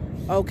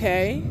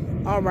 Okay,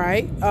 all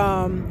right.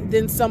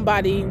 Then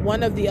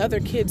one of the other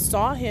kids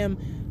saw him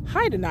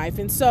hide a knife,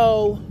 and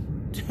so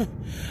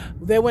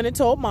they went and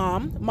told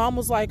mom. Mom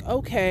was like,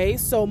 okay.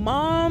 So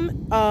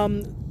mom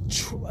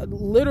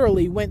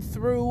literally went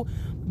through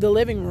the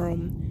living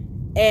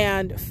room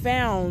and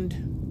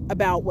found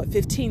about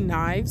 15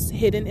 knives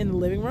hidden in the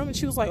living room, and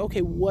she was like,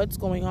 okay, what's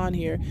going on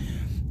here?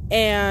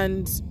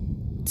 And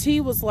T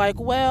was like,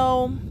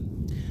 well,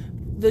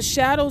 the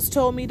shadows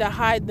told me to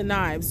hide the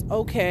knives.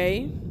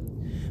 Okay,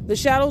 the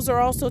shadows are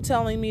also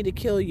telling me to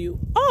kill you.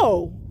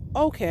 Oh,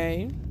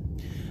 okay.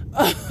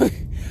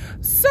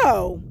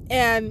 So,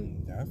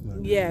 and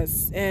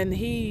yes, and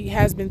he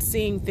has been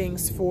seeing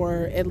things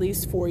for at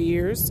least 4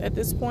 years at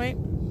this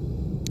point.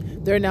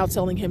 They're now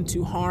telling him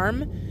to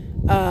harm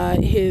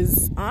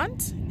his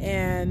aunt,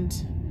 and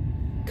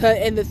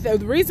the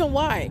reason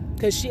why,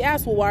 because she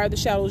asked, well, why are the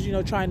shadows,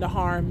 trying to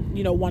harm,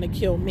 want to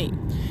kill me?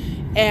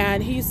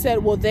 And he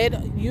said, well,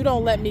 you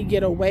don't let me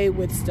get away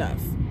with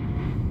stuff.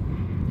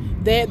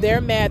 They're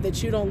mad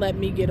that you don't let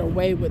me get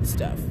away with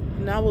stuff.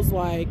 And I was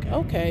like,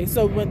 okay.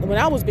 So when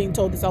I was being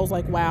told this, I was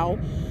like, wow,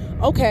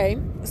 okay.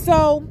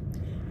 So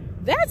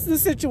that's the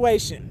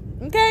situation.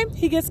 Okay,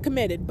 he gets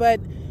committed, but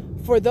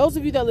for those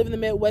of you that live in the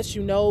Midwest,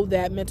 you know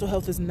that mental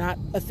health is not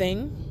a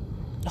thing,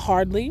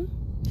 hardly.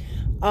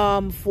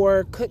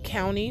 For Cook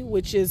County,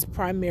 which is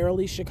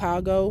primarily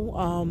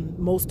Chicago,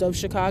 most of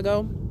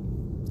Chicago,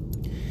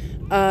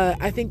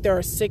 I think there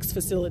are 6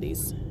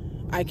 facilities.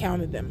 I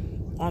counted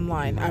them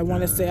online. I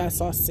want to say I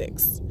saw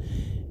 6.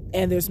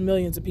 And there's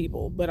millions of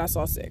people, but I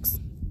saw 6.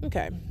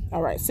 Okay.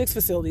 All right. 6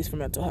 facilities for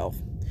mental health.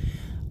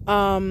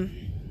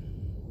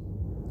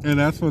 And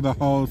that's for the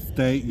whole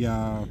state,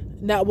 y'all.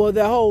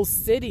 The whole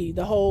city,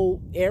 the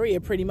whole area,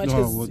 pretty much. The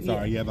whole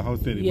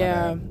city.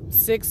 Yeah,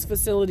 6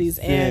 facilities,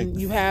 6.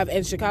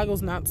 And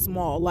Chicago's not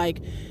small.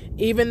 Like,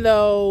 even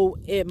though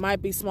it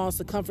might be small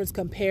circumference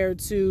compared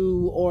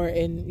to,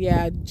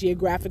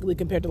 geographically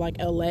compared to like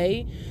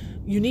LA,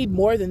 you need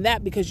more than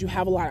that because you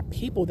have a lot of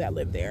people that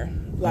live there.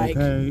 Like,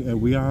 okay,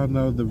 and we all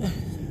know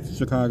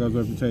Chicago's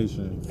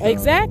reputation. So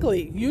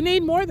exactly, you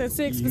need more than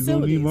 6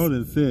 facilities. You need more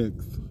than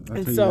 6.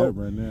 I'll tell you that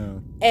right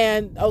now.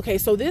 And okay,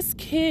 so this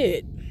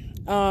kid,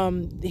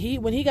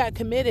 when he got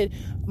committed,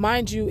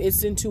 mind you,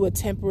 it's into a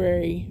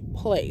temporary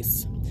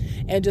place.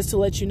 And just to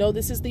let you know,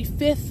 this is the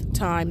 5th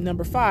time,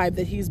 number 5,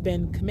 that he's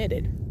been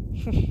committed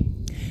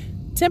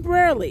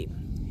temporarily.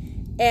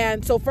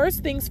 And so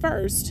first things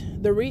first,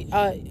 they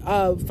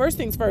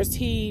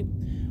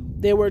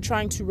were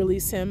trying to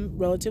release him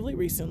relatively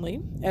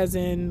recently, as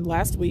in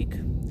last week.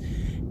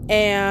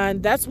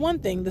 And that's one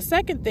thing. The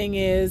second thing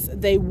is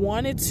they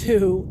wanted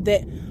to,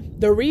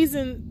 the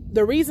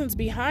reasons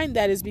behind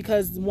that is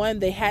because, one,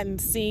 they hadn't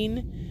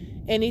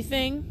seen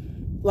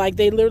anything. Like,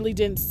 they literally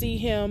didn't see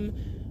him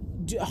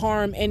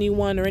harm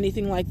anyone or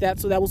anything like that.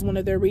 So that was one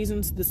of their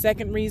reasons. The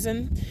second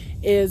reason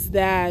is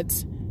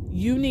that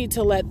you need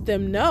to let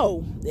them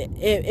know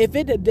if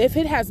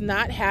it has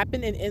not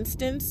happened, an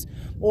instance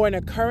or an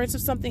occurrence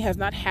of something has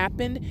not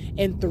happened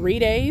in 3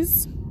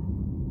 days.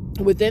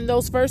 Within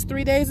those first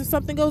 3 days, if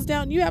something goes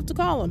down, you have to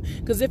call them.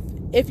 Because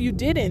if you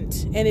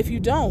didn't, and if you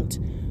don't,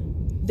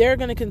 they're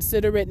going to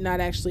consider it not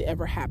actually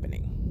ever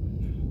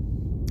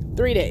happening.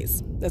 3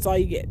 days. That's all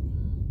you get.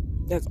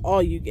 That's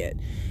all you get.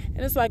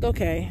 And it's like,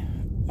 okay,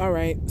 all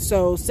right.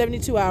 So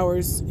 72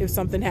 hours if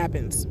something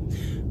happens.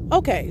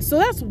 Okay, so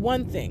that's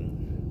one thing.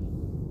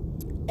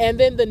 And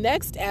then the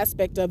next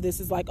aspect of this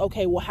is like,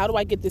 okay, well, how do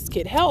I get this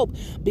kid help?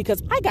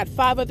 Because I got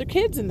 5 other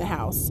kids in the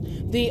house.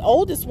 The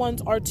oldest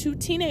ones are 2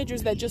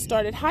 teenagers that just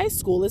started high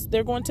school.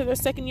 They're going to their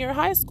 2nd year of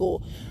high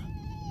school.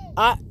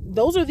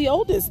 Those are the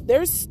oldest.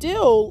 There's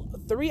still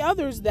 3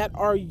 others that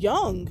are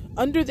young,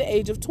 under the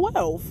age of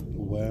 12.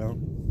 Well,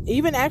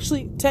 even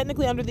actually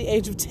technically under the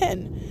age of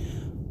 10.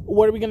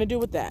 What are we going to do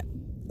with that?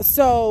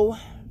 So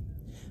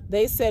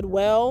they said,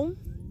 well,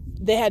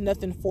 they had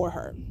nothing for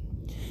her.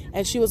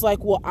 And she was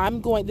like, well,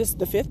 this is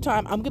the 5th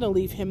time, I'm going to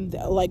leave him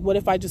there. Like, what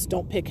if I just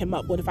don't pick him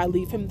up? What if I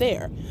leave him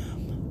there?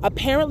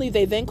 Apparently,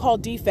 they then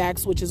called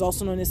DFACS, which is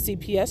also known as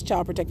CPS,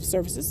 Child Protective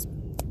Services.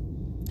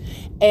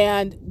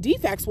 And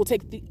DFACS will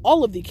take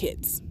all of the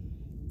kids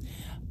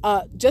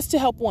just to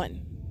help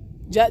one.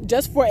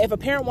 Just for, if a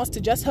parent wants to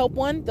just help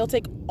one, they'll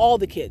take all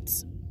the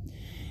kids.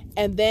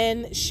 And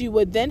then she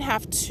would then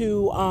have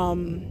to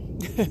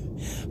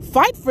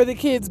fight for the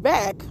kids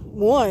back.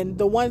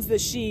 The ones that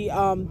she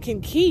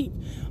can keep.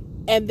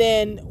 And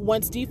then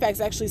once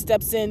DFACS actually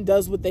steps in,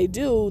 does what they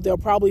do, they'll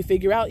probably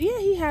figure out, yeah,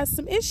 he has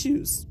some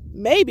issues.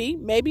 Maybe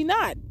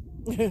not.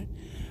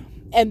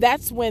 And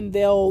that's when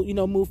they'll,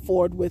 move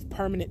forward with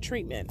permanent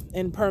treatment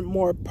and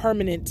more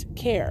permanent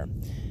care.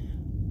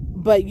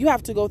 But you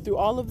have to go through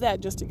all of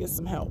that just to get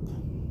some help.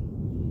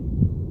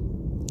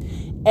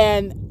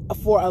 And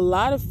for a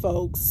lot of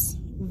folks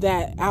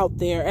that out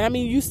there, and I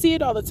mean, you see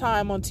it all the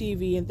time on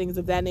TV and things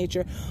of that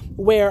nature,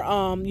 where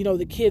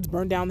the kids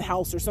burn down the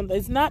house or something.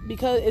 It's not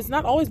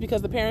always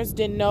because the parents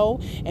didn't know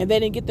and they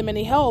didn't get them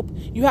any help.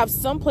 You have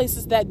some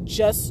places that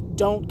just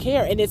don't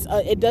care, and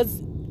it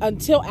does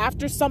until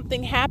after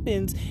something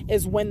happens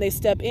is when they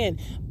step in.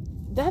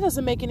 That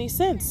doesn't make any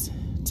sense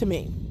to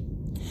me.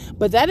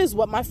 But that is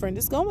what my friend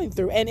is going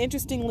through. And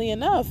interestingly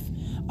enough,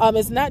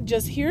 it's not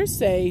just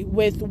hearsay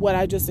with what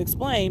I just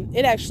explained.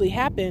 It actually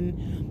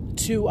happened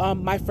to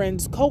my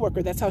friend's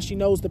coworker. That's how she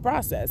knows the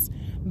process,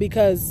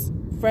 because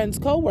friend's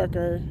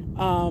coworker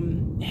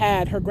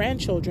had her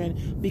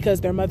grandchildren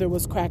because their mother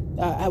was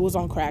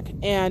on crack,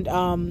 and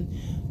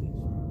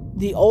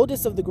the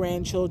oldest of the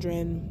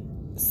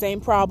grandchildren,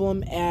 same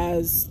problem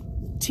as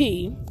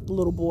T, the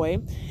little boy,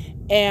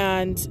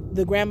 and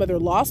the grandmother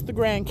lost the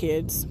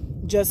grandkids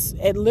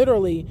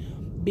literally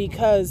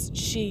because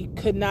she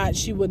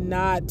would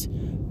not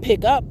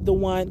pick up the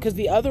one, because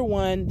the other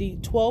one, the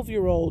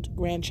 12-year-old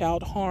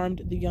grandchild,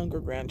 harmed the younger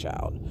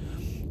grandchild.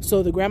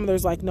 So the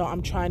grandmother's like, no,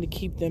 I'm trying to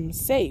keep them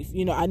safe.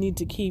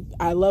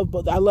 I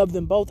love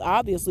them both,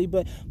 obviously,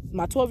 but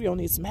my 12-year-old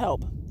needs some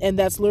help. And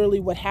that's literally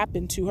what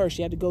happened to her.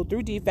 She had to go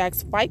through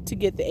DFACS, fight to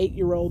get the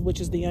 8-year-old, which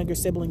is the younger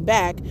sibling,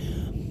 back.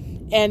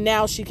 And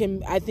now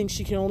I think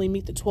she can only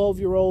meet the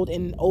 12-year-old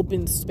in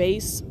open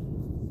space,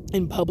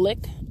 in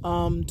public.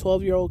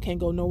 12-year-old can't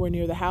go nowhere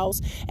near the house.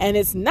 And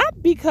it's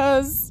not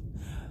because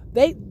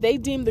they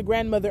deem the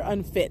grandmother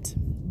unfit.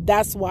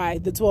 That's why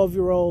that's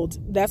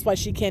why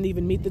she can't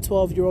even meet the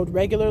 12-year-old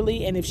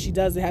regularly. And if she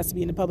does, it has to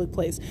be in a public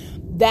place.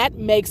 That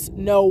makes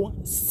no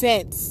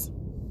sense.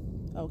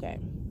 Okay.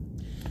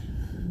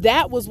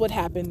 That was what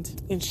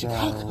happened in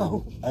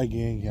Chicago.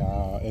 Again,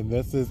 y'all,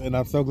 and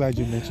I'm so glad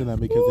you mentioned that,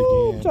 because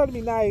again, I'm trying to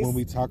be nice. When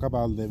we talk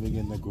about living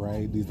in the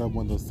gray, these are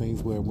one of those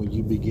things where when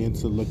you begin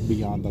to look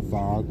beyond the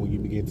fog, when you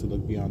begin to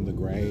look beyond the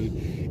gray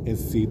and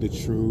see the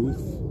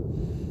truth,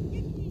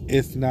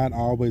 it's not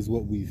always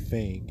what we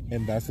think.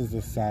 And that's a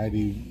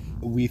society,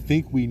 we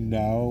think we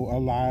know a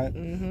lot,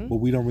 but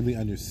we don't really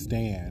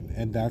understand.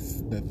 And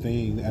that's the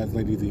thing, as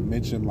Lady Z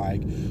mentioned,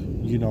 like,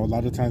 a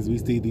lot of times we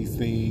see these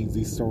things,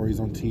 these stories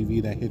on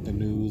TV that hit the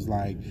news,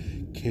 like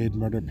kid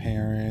murder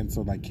parents,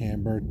 or like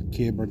kid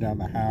burned down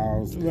the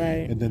house.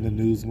 Right. And then the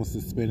news was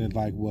suspended,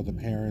 like, well, the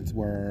parents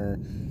were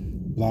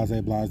blase.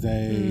 A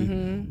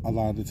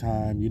lot of the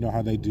time, you know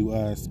how they do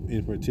us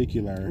in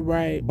particular.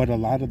 Right. But a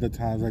lot of the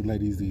times, like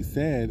Lady Z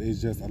said,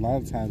 it's just a lot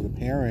of times the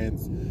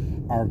parents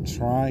are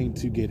trying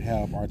to get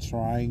help, are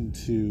trying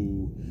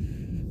to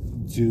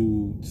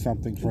do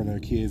something for their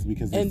kids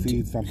because they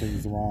see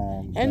something's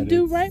wrong. And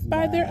do right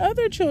by their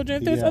other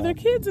children if there's other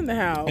kids in the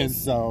house. And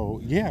so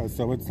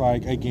it's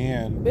like,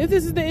 again, if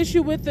this is the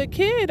issue with the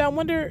kid, I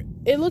wonder,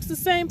 it looks the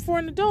same for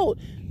an adult.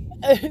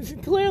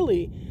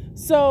 Clearly.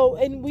 So,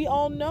 and we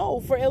all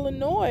know for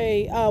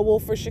Illinois,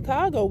 for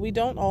Chicago, we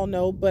don't all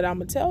know, but I'm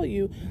going to tell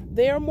you,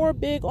 they are more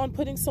big on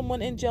putting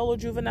someone in jail or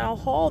juvenile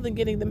hall than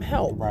getting them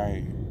help.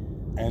 Right.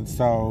 And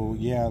so,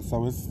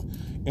 so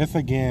it's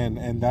again,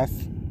 and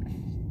that's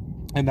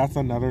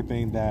another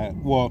thing that,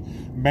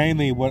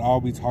 mainly what all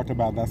we talked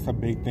about, that's a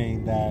big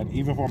thing that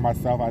even for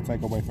myself, I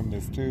take away from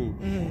this too.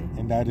 Mm-hmm.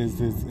 And that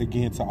is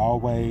again, to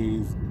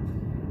always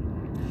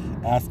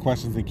ask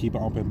questions and keep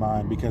an open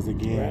mind, because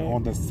again,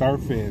 on the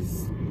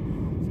surface,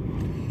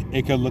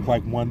 it could look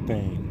like one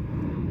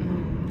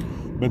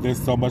thing, but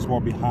there's so much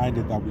more behind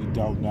it that we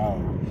don't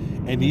know.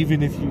 And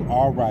even if you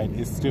are right,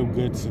 it's still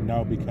good to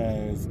know,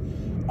 because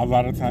a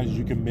lot of times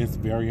you can miss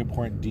very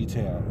important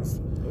details,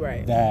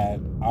 right,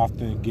 that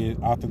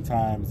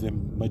oftentimes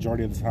and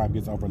majority of the time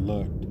gets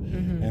overlooked.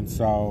 Mm-hmm. And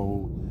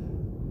so,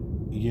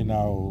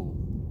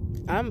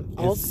 I'm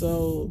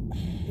also,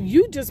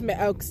 you just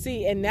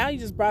see, and now you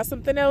just brought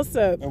something else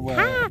up.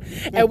 Well.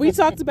 And we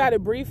talked about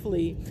it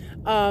briefly.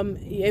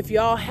 If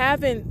y'all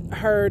haven't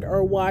heard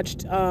or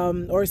watched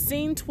or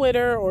seen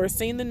Twitter or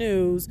seen the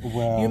news,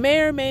 you may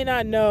or may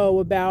not know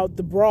about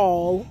the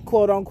brawl,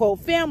 quote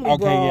unquote, family brawl.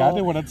 Okay, yeah, I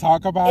didn't want to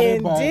talk about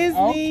it, but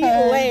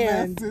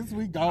Disneyland.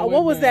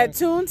 What was that,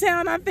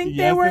 Toontown? I think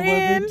they were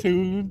in.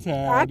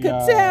 Toontown. I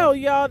could tell,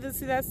 y'all. That's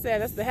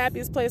sad. That's the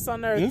happiest place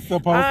on earth. It's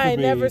supposed to be. I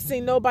ain't never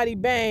seen nobody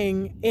bang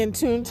in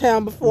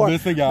Toontown before.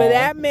 Listen, y'all. But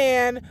that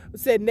man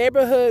said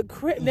neighborhood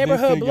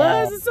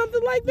bloods or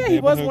something like that. He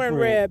was wearing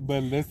red.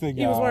 But listen, y'all.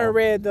 He was wearing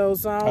red though,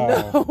 so I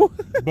don't know.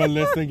 But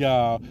listen,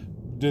 y'all.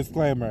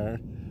 Disclaimer.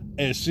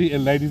 And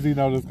Lady Z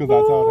knows this because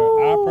I told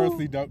her I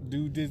personally don't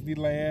do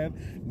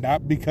Disneyland,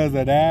 not because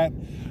of that,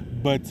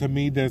 but to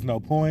me there's no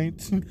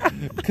point,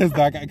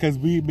 because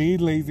me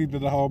and Lady Z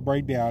did the whole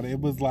breakdown. It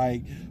was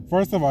like,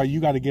 first of all, you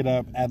got to get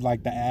up at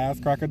like the ass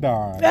crack of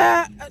dawn.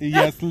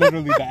 Yes,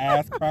 literally the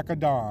ass crack of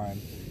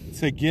dawn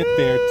to get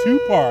there to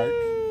park.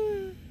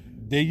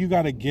 Then you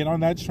got to get on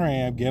that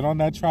tram, get on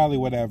that trolley,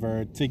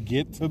 whatever, to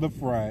get to the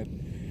front.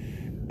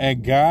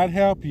 And God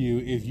help you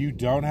if you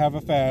don't have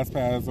a fast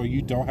pass, or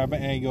you don't have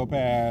an annual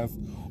pass,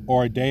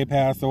 or a day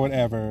pass or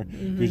whatever,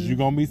 because you're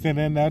gonna be sitting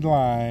in that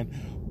line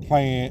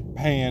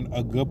paying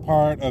a good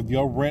part of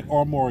your rent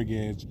or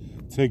mortgage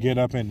to get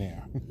up in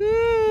there.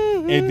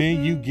 And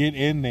then you get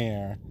in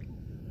there,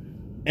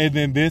 and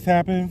then this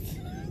happens.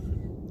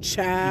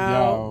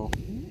 Child.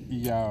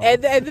 Yo.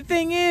 And the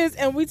thing is,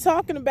 and we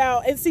talking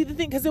about, and see the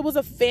thing, because it was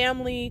a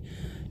family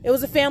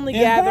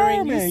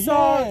gathering. You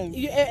saw, and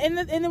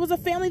it was a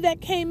family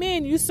that came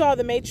in. You saw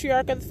the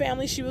matriarch of the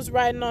family. She was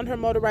riding on her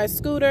motorized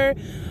scooter.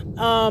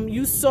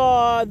 You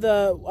saw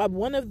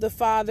one of the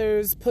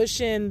fathers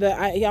pushing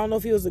I don't know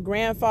if he was a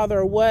grandfather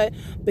or what,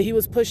 but he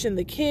was pushing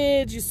the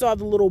kids. You saw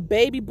the little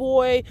baby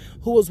boy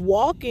who was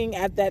walking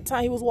at that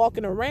time. He was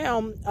walking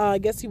around. I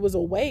guess he was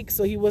awake,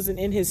 so he wasn't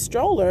in his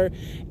stroller.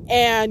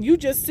 And you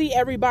just see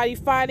everybody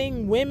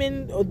fighting.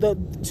 Women, the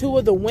two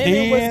of the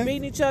women was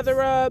beating each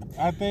other up.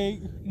 I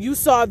think. You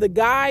saw the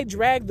guy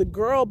drag the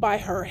girl by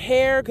her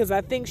hair because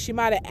I think she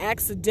might have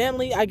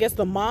accidentally, I guess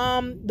the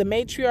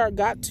matriarch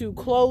got too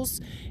close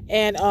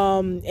and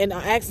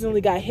accidentally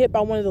got hit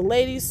by one of the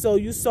ladies. So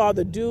you saw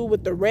the dude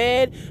with the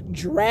red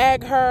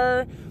drag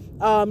her.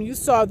 You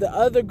saw the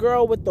other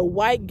girl with the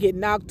white get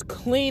knocked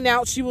clean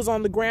out. She was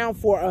on the ground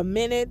for a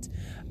minute.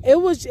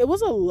 It was a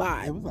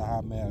lot. It was a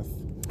hot mess.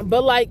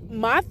 But like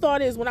my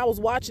thought is, when I was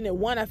watching it,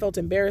 one, I felt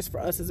embarrassed for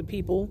us as a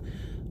people.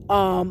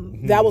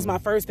 That was my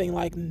first thing.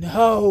 Like,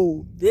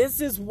 no,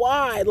 this is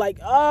why. Like,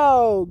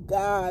 oh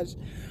gosh,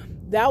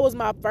 that was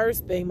my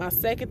first thing. My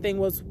second thing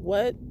was,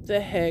 what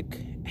the heck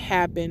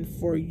happened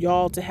for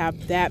y'all to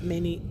have that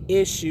many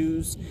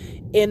issues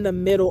in the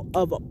middle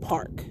of a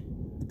park?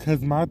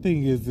 Because my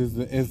thing is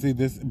see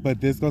this, but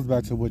this goes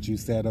back to what you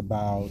said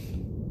about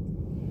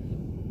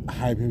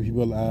hyping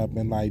people up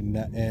and like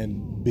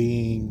and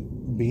being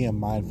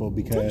mindful.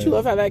 Because don't you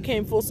love how that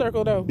came full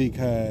circle though?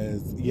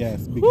 Because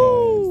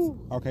Woo!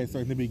 Okay, so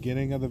in the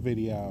beginning of the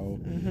video,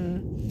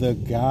 the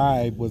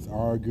guy was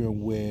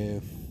arguing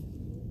with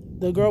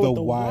the girl with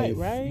the wife,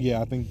 right?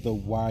 Yeah, I think the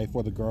wife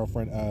or the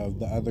girlfriend of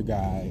the other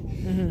guy.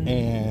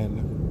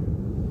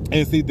 And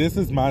see, this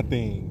is my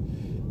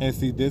thing. And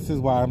see, this is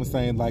why I'm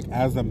saying, like,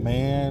 as a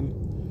man,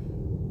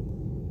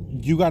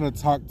 you got to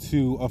talk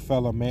to a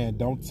fellow man.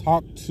 Don't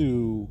talk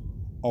to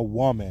a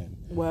woman.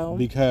 Well,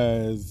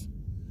 because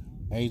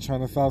I ain't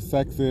trying to sound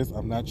sexist.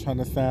 I'm not trying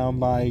to sound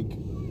like,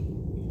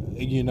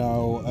 you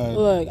know,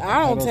 look,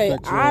 I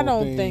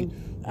don't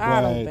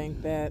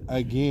think that.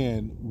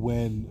 Again,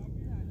 when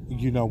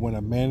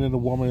a man and a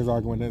woman is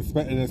arguing,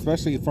 and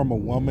especially from a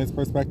woman's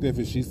perspective,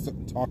 if she's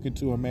talking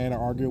to a man or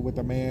arguing with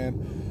a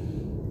man,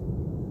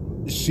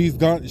 she's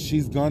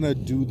gonna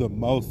do the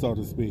most, so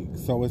to speak.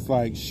 So it's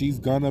like she's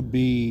gonna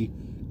be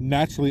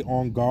naturally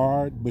on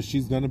guard, but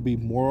she's gonna be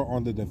more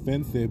on the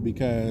defensive,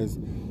 because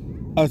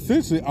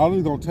essentially all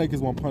it's gonna take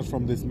is one punch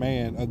from this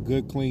man, a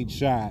good clean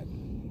shot,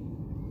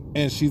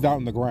 and she's out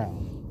on the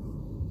ground.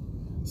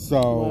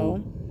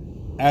 So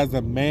as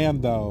a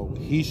man, though,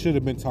 he should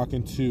have been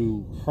talking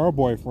to her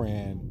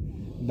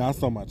boyfriend, not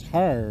so much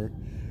her,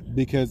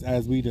 because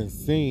as we done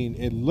seen,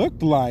 it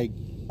looked like,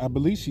 I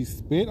believe she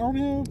spit on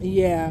him.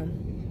 Yeah.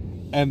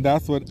 And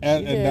that's what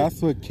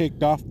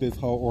kicked off this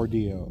whole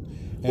ordeal.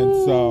 And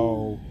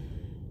so,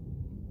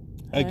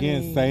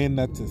 again, saying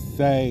that to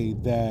say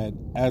that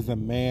as a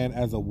man,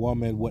 as a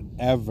woman,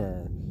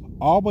 whatever,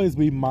 always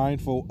be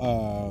mindful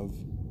of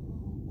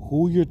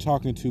who you're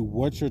talking to,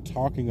 what you're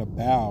talking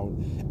about.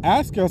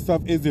 Ask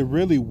yourself, is it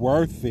really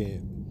worth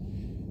it?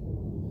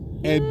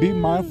 And be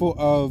mindful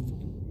of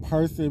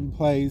person,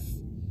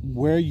 place,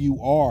 where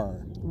you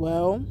are.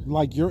 Well,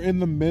 like you're in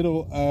the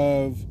middle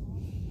of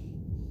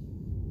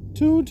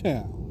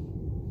Toontown,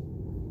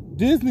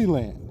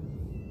 Disneyland,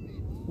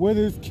 where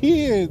there's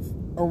kids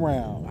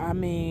around. I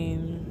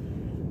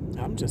mean,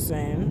 I'm just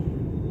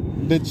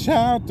saying. The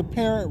child to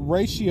parent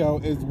ratio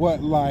is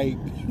what, like,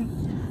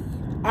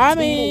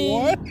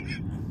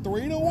 3-1?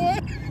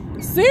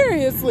 3-1?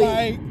 Seriously.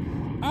 Like,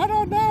 I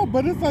don't know,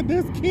 but it's like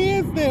there's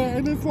kids there,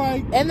 and it's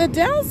like... And the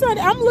downside,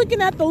 I'm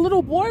looking at the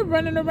little boy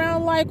running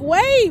around like,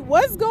 wait,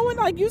 what's going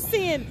on? Like, you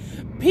seeing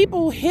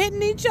people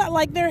hitting each other,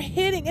 like they're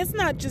hitting. It's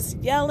not just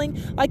yelling,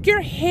 like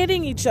you're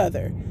hitting each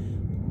other.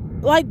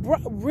 Like,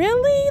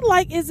 really?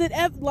 Like, is it,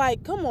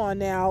 like, come on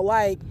now,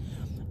 like...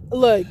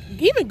 Look,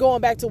 even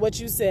going back to what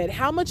you said,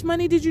 how much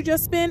money did you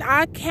just spend?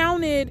 I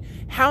counted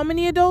how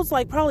many adults,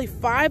 like probably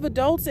 5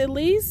 adults at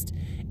least.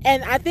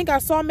 And I think I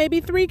saw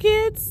maybe 3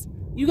 kids.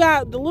 You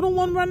got the little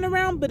one running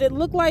around, but it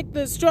looked like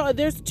there's at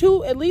least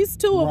two of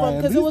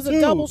them, because it was a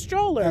double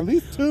stroller. At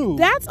least 2.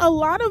 That's a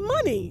lot of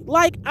money.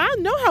 Like, I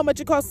know how much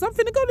it costs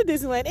something to go to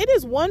Disneyland. It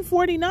is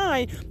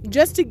 $149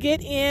 just to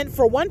get in,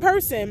 for one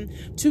person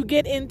to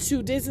get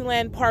into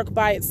Disneyland Park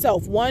by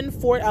itself.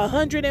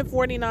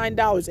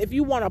 $149. If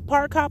you want a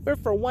park hopper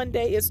for one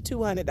day, it's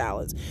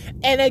 $200.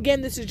 And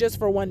again, this is just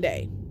for one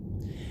day.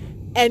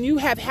 And you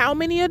have how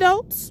many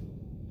adults?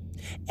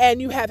 And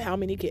you have how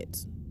many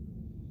kids?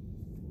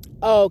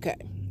 Okay.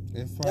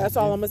 Like, that's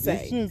all I'm going to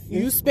say.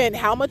 You spend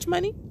how much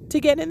money to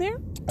get in there?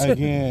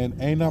 Again,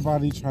 ain't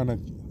nobody trying to...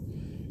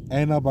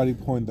 Ain't nobody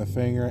pointing the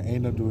finger.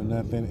 Ain't no doing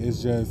nothing.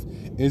 It's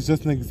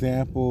just an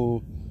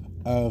example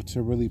of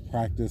to really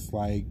practice,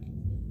 like,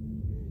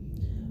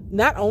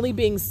 not only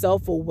being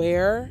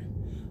self-aware,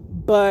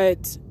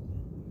 but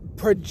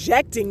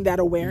projecting that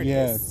awareness.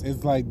 Yes,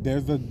 it's like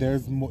there's a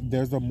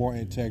more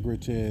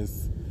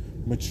integritous,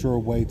 mature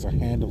way to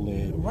handle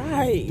it,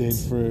 right? Than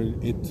for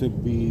it to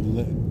be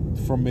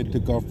to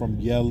go from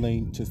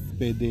yelling to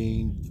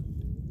spitting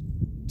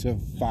to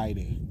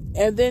fighting.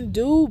 And then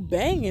dude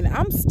banging.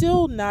 I'm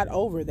still not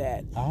over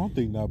that. I don't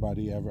think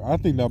nobody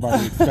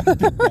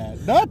expected that.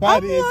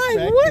 Nobody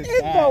expected what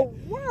in that. the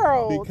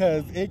world?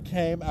 Because it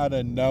came out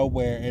of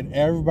nowhere and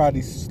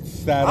everybody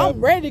sat up.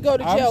 I'm ready to go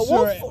to jail.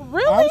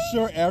 Really? I'm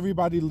sure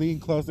everybody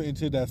leaned closer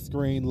into that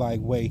screen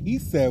like, wait, he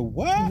said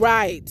what?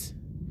 Right.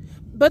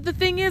 But the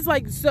thing is,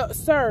 like,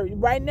 sir,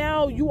 right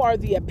now you are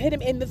the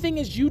epitome. And the thing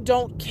is, you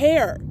don't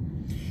care.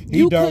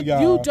 You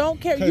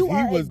don't care. He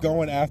was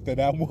going after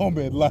that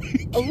woman, like,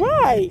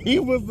 right. He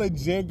was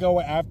legit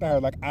going after her,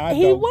 like,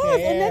 He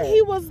was, and then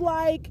he was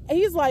like,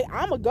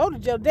 I'm gonna go to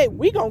jail today.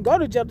 We gonna go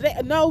to jail today.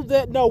 No,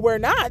 we're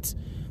not.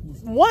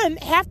 One,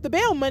 half the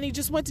bail money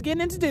just went to get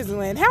into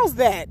Disneyland. How's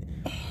that?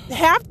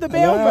 Half the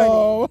bail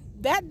money.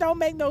 That don't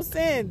make no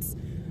sense.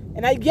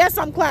 And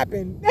I'm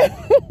clapping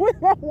with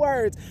my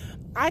words.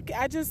 I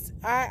can't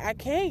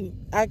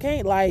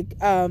like,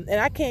 and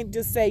I can't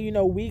just say,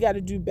 we got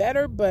to do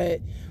better,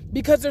 but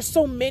because there's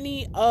so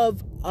many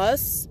of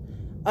us,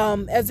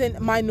 as in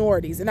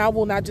minorities, and I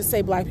will not just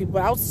say black people,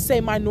 but I'll say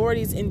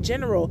minorities in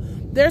general.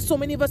 There's so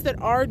many of us that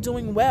are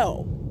doing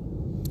well,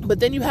 but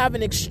then you have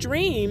an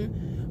extreme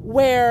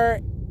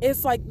where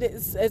it's like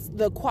this, it's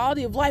the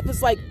quality of life.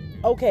 It's like,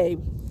 okay,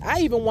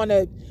 I even want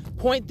to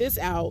point this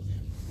out.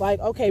 Like,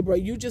 okay, bro,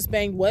 you just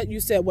banged what?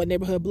 You said what?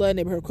 Neighborhood Blood,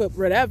 Neighborhood Crip,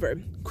 whatever.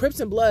 Crips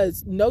and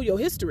Bloods know your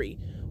history.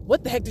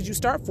 What the heck did you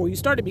start for? You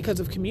started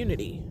because of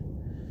community.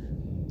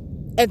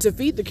 And to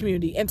feed the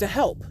community and to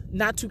help.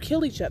 Not to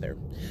kill each other.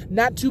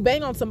 Not to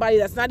bang on somebody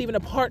that's not even a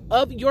part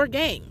of your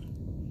gang.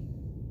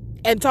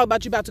 And talk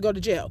about you about to go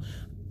to jail.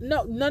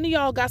 No, none of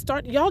y'all got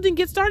started. Y'all didn't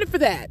get started for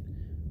that.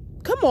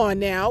 Come on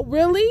now.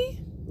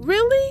 Really?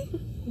 Really?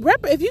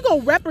 If you're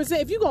going to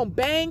represent, if you're going to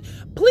bang,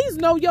 please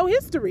know your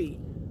history.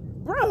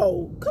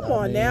 Bro, come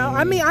on now.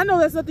 I mean, I know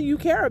that's nothing you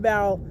care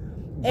about.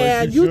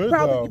 And you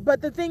probably, though.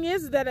 But the thing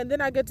is that, and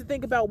then I get to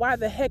think about why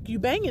the heck you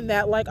banging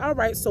that. Like, all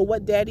right, so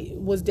what?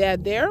 Was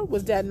dad there?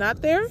 Was dad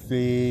not there?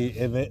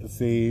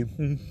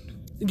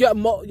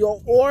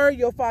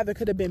 Your father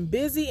could have been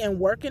busy and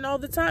working all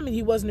the time, and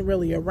he wasn't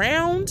really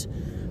around.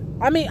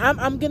 I mean,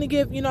 I'm gonna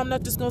give, I'm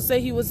not just gonna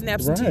say he was an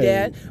absentee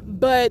dad,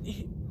 but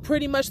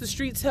pretty much the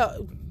streets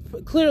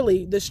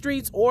clearly the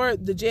streets or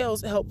the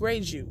jails help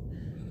raise you.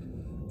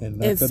 And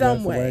that's in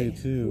some way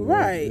too.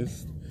 Right.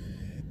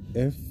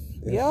 It's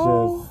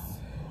Yo, just,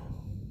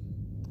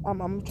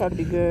 I'm trying to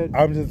be good.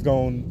 I'm just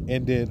going to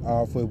end it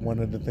off with one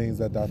of the things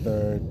that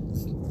Dr.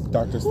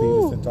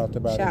 Stevenson talked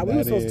about. Child, we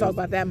were supposed to talk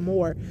about that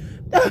more.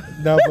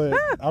 No, but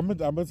I'm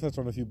gonna touch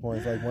on a few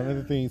points. Like, one of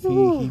the things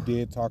he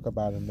did talk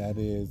about, and that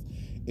is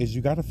you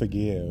got to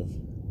forgive.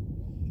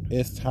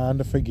 It's time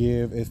to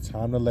forgive. It's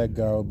time to let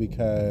go,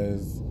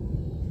 because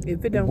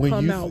if it don't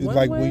come out one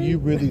way, when you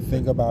really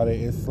think about it,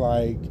 it's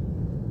like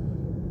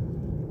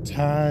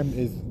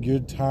your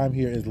time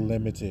here is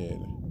limited,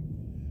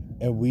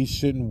 and we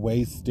shouldn't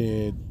waste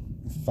it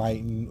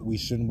fighting. We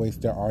shouldn't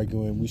waste it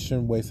arguing. We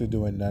shouldn't waste it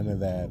doing none of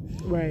that.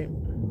 Right.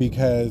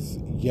 Because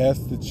yes,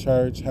 the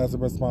church has a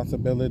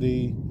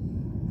responsibility,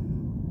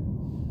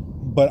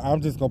 but I'm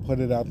just gonna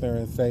put it out there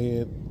and say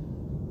it.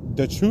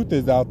 The truth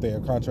is out there,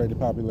 contrary to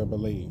popular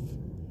belief.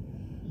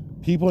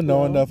 People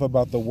know enough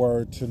about the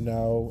word to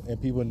know,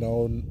 and people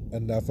know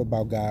enough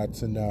about God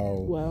to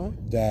know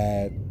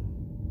that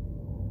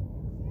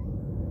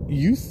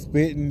you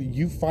spitting,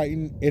 you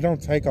fighting, it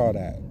don't take all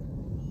that.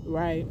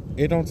 Right.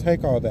 It don't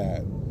take all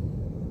that.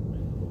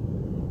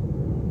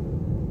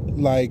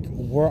 Like,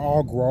 we're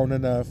all grown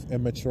enough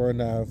and mature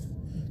enough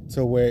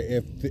to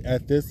where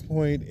at this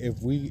point,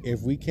 if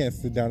we can't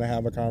sit down and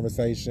have a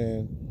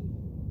conversation,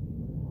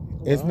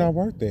 it's not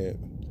worth it.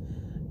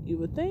 You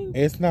would think.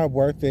 It's not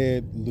worth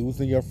it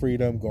losing your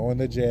freedom, going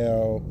to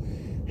jail,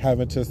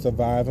 having to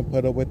survive and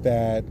put up with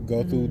that,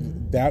 go through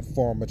that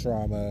form of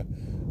trauma,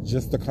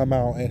 just to come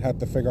out and have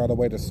to figure out a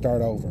way to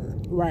start over.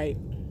 Right.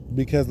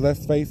 Because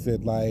let's face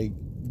it, like,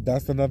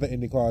 that's another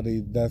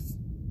inequality that's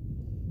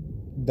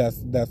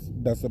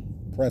a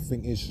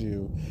pressing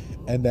issue,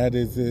 and that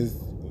is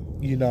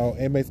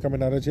inmates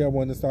coming out of jail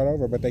wanting to start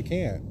over, but they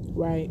can't.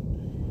 Right.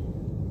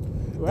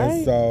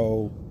 And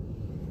so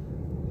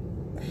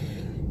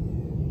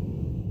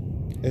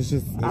it's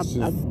just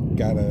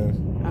gotta.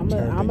 I'm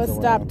gonna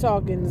stop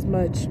talking as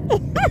much.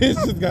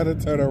 It's just gotta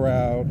turn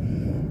around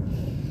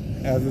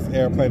as this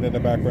airplane in the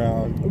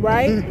background.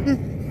 Right.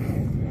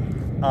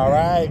 All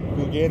right,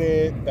 we get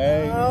it.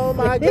 Thanks. Oh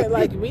my God!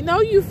 Like, we know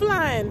you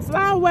flying,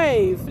 fly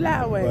away.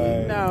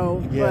 But,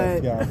 no,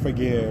 yes, but y'all,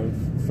 forgive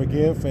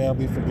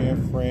family,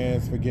 forgive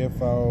friends, forgive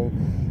foe.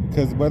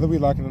 Because whether we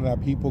like it or understanding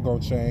that people gonna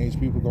change,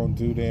 people gonna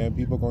do them,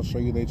 people gonna show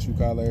you their true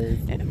colors.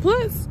 And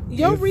plus,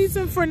 your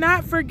reason for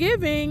not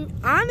forgiving,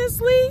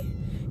 honestly,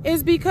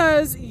 is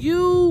because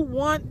you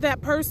want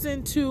that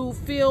person to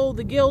feel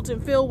the guilt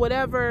and feel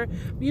whatever,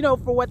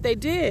 for what they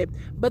did.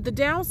 But the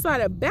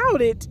downside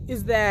about it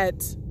is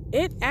that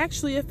it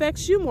actually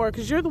affects you more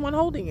because you're the one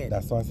holding it.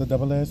 That's why it's a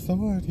double-edged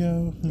sword,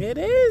 yo. It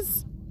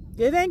is.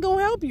 It ain't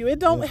gonna help you. It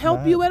don't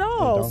help you at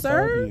all,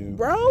 sir,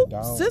 bro,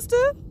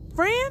 sister,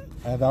 friend.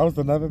 And that was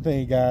another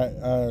thing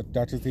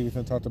Dr.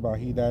 Stevenson talked about.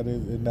 Is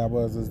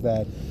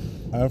that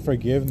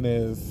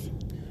unforgiveness.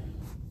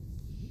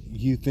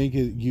 You think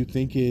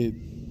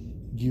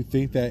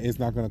that it's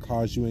not going to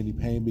cause you any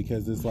pain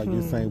because it's like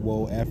you're saying,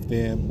 well, F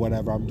them,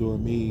 whatever, I'm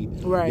doing me,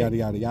 right, yada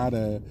yada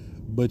yada.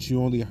 But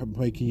you're only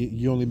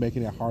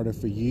making it harder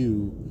for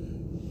you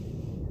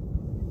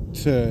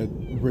to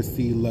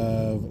receive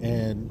love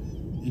and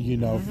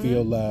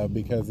feel love,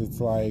 because it's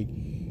like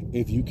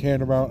if you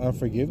carry around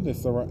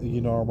unforgiveness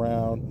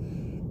around,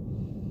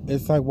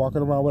 it's like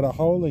walking around with a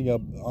hole in your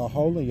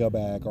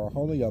bag or a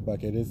hole in your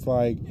bucket. It's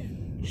like,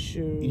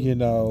 sure,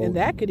 and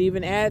that could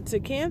even add to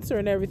cancer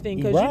and everything,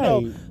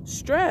 because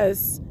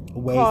stress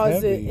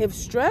causes it. If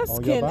stress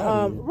can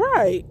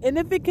right, and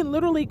if it can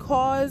literally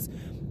cause,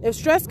 if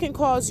stress can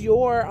cause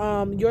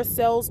your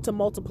cells to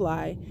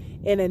multiply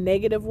in a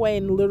negative way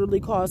and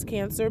literally cause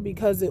cancer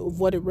because of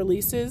what it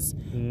releases,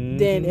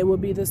 then it would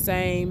be the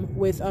same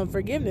with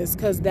unforgiveness,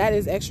 because that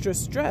is extra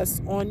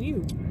stress on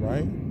you,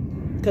 right?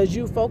 Because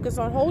you focus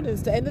on holding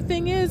stuff. And the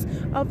thing is,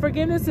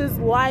 unforgiveness is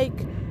like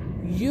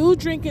you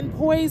drinking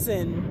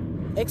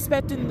poison,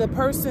 expecting the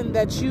person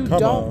that you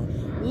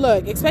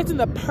expecting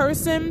the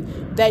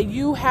person that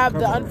you have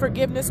the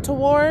unforgiveness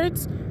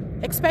towards,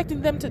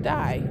 expecting them to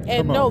die.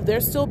 And no,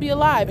 they'll still be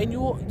alive. And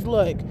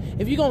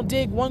if you're going to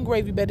dig one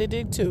grave, you better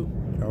dig two.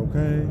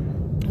 Okay.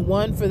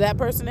 One for that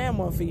person and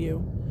one for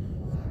you.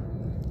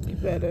 You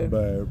better.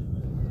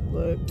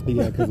 But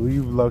yeah, because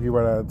we've low-key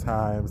run out of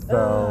time.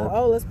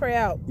 So let's pray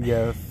out.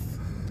 Yes.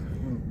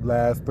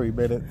 Last 3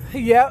 minutes.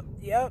 Yep.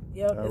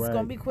 It's going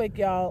to be quick,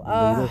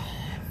 y'all.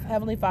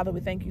 Heavenly Father, we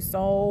thank you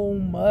so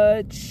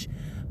much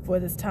for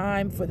this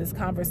time, for this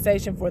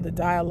conversation, for the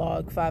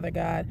dialogue, Father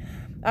God.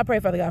 I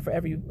pray, Father God, for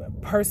every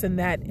person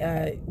that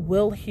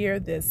will hear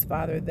this,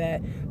 Father,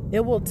 that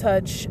it will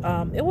touch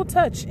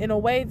in a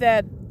way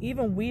that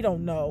even we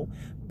don't know,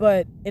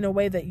 but in a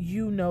way that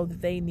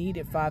that they need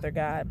it, Father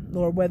God.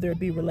 Lord, whether it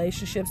be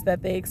relationships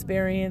that they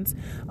experience,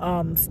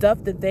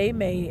 stuff that they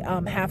may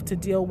have to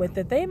deal with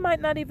that they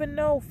might not even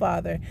know,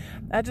 Father.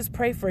 I just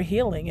pray for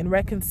healing and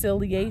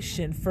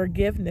reconciliation,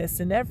 forgiveness,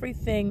 and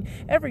everything,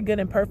 every good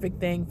and perfect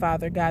thing,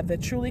 Father God,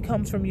 that truly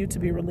comes from you to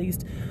be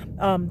released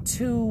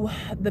to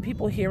the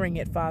people hearing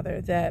it, Father,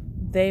 that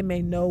they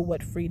may know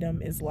what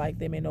freedom is like,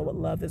 they may know what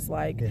love is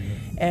like,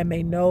 and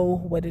may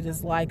know what it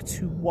is like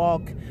to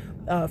walk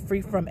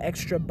free from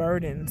extra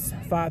burdens,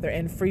 Father,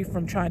 and free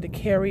from trying to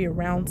carry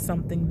around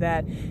something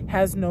that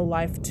has no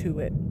life to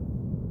it.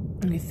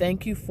 We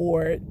thank you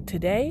for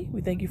today.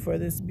 We thank you for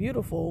this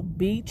beautiful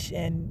beach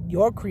and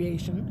your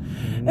creation.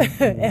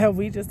 And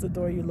we just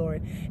adore you,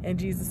 Lord. In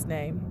Jesus'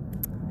 name,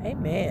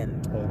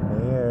 amen.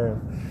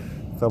 Amen.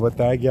 So with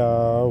that,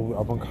 y'all,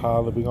 I'm going to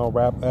call it. We're going to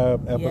wrap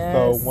up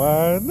episode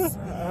 1.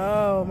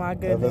 Oh, my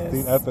goodness. Ever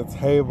Seen at the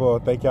Table.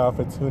 Thank y'all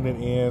for tuning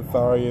in.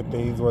 Sorry if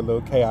things were a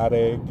little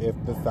chaotic, if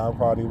the sound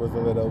quality was a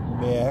little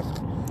meh.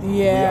 Yeah,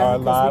 we are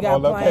live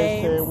on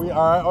location. We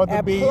are on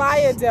the beach.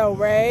 Playa del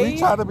Rey. We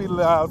try to be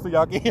loud so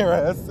y'all can hear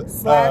us. /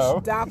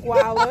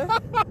 Dockweiler.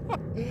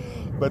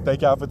 But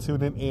thank y'all for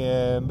tuning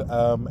in.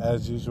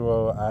 As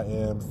usual, I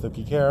am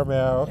Silky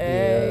Caramel.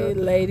 Hey,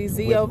 Lady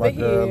Z over my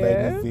girl,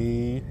 here.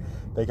 Lady Z.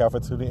 Thank y'all for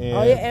tuning in.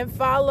 Oh, yeah, and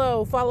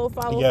follow.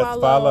 Yes,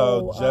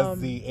 follow.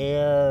 Just the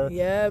Air.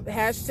 Yep,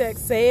 hashtag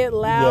say it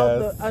loud,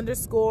 the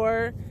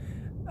underscore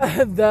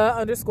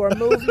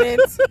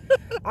movement.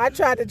 I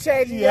tried to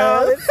change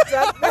y'all. It's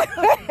stuck.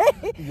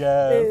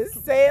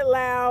 Yes. Say it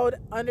loud,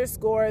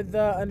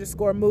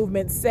 _the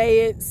movement.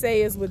 Say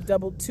is with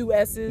 2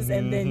 S's,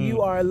 and then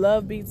you are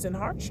Love Beats and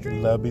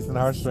Heartstrings. Love Beats and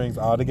Heartstrings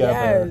all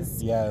together.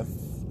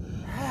 Yes.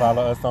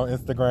 Follow us on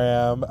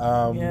Instagram.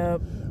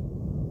 Yep.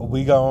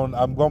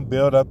 I'm gonna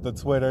build up the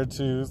Twitter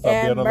too, so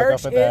be on the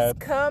lookout for that.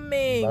 Merch is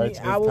coming.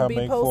 I will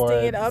be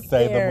posting it up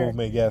there. there. The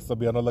movement, yes. So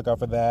be on the lookout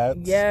for that.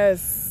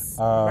 Yes,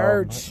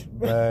 merch.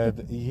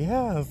 But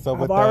yeah,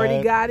 so I've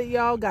already got it,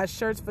 y'all. Got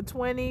shirts for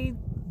 $20,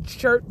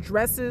 shirt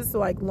dresses, so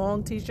like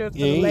long t-shirts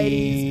for the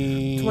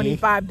ladies,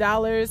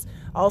 $25.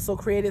 Also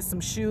created some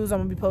shoes. I'm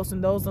gonna be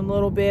posting those in a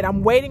little bit.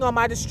 I'm waiting on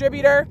my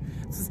distributor.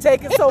 This is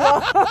taking so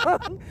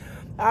long.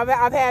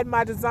 I've had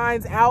my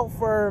designs out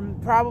for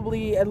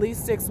probably at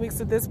least 6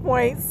 weeks at this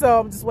point, so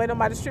I'm just waiting on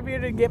my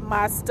distributor to get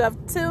my stuff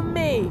to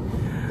me.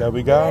 There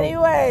we go.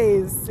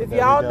 Anyways, if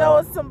y'all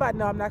know somebody,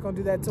 no, I'm not gonna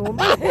do that to them.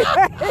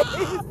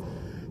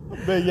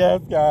 But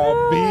yes, guys,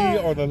 be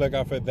on the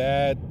lookout for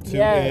that.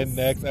 Tune in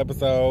next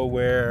episode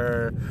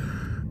where,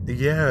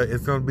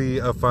 it's gonna be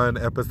a fun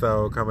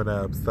episode coming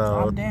up.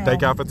 So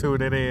thank y'all for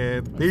tuning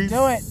in. Peace.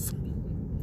 Do it.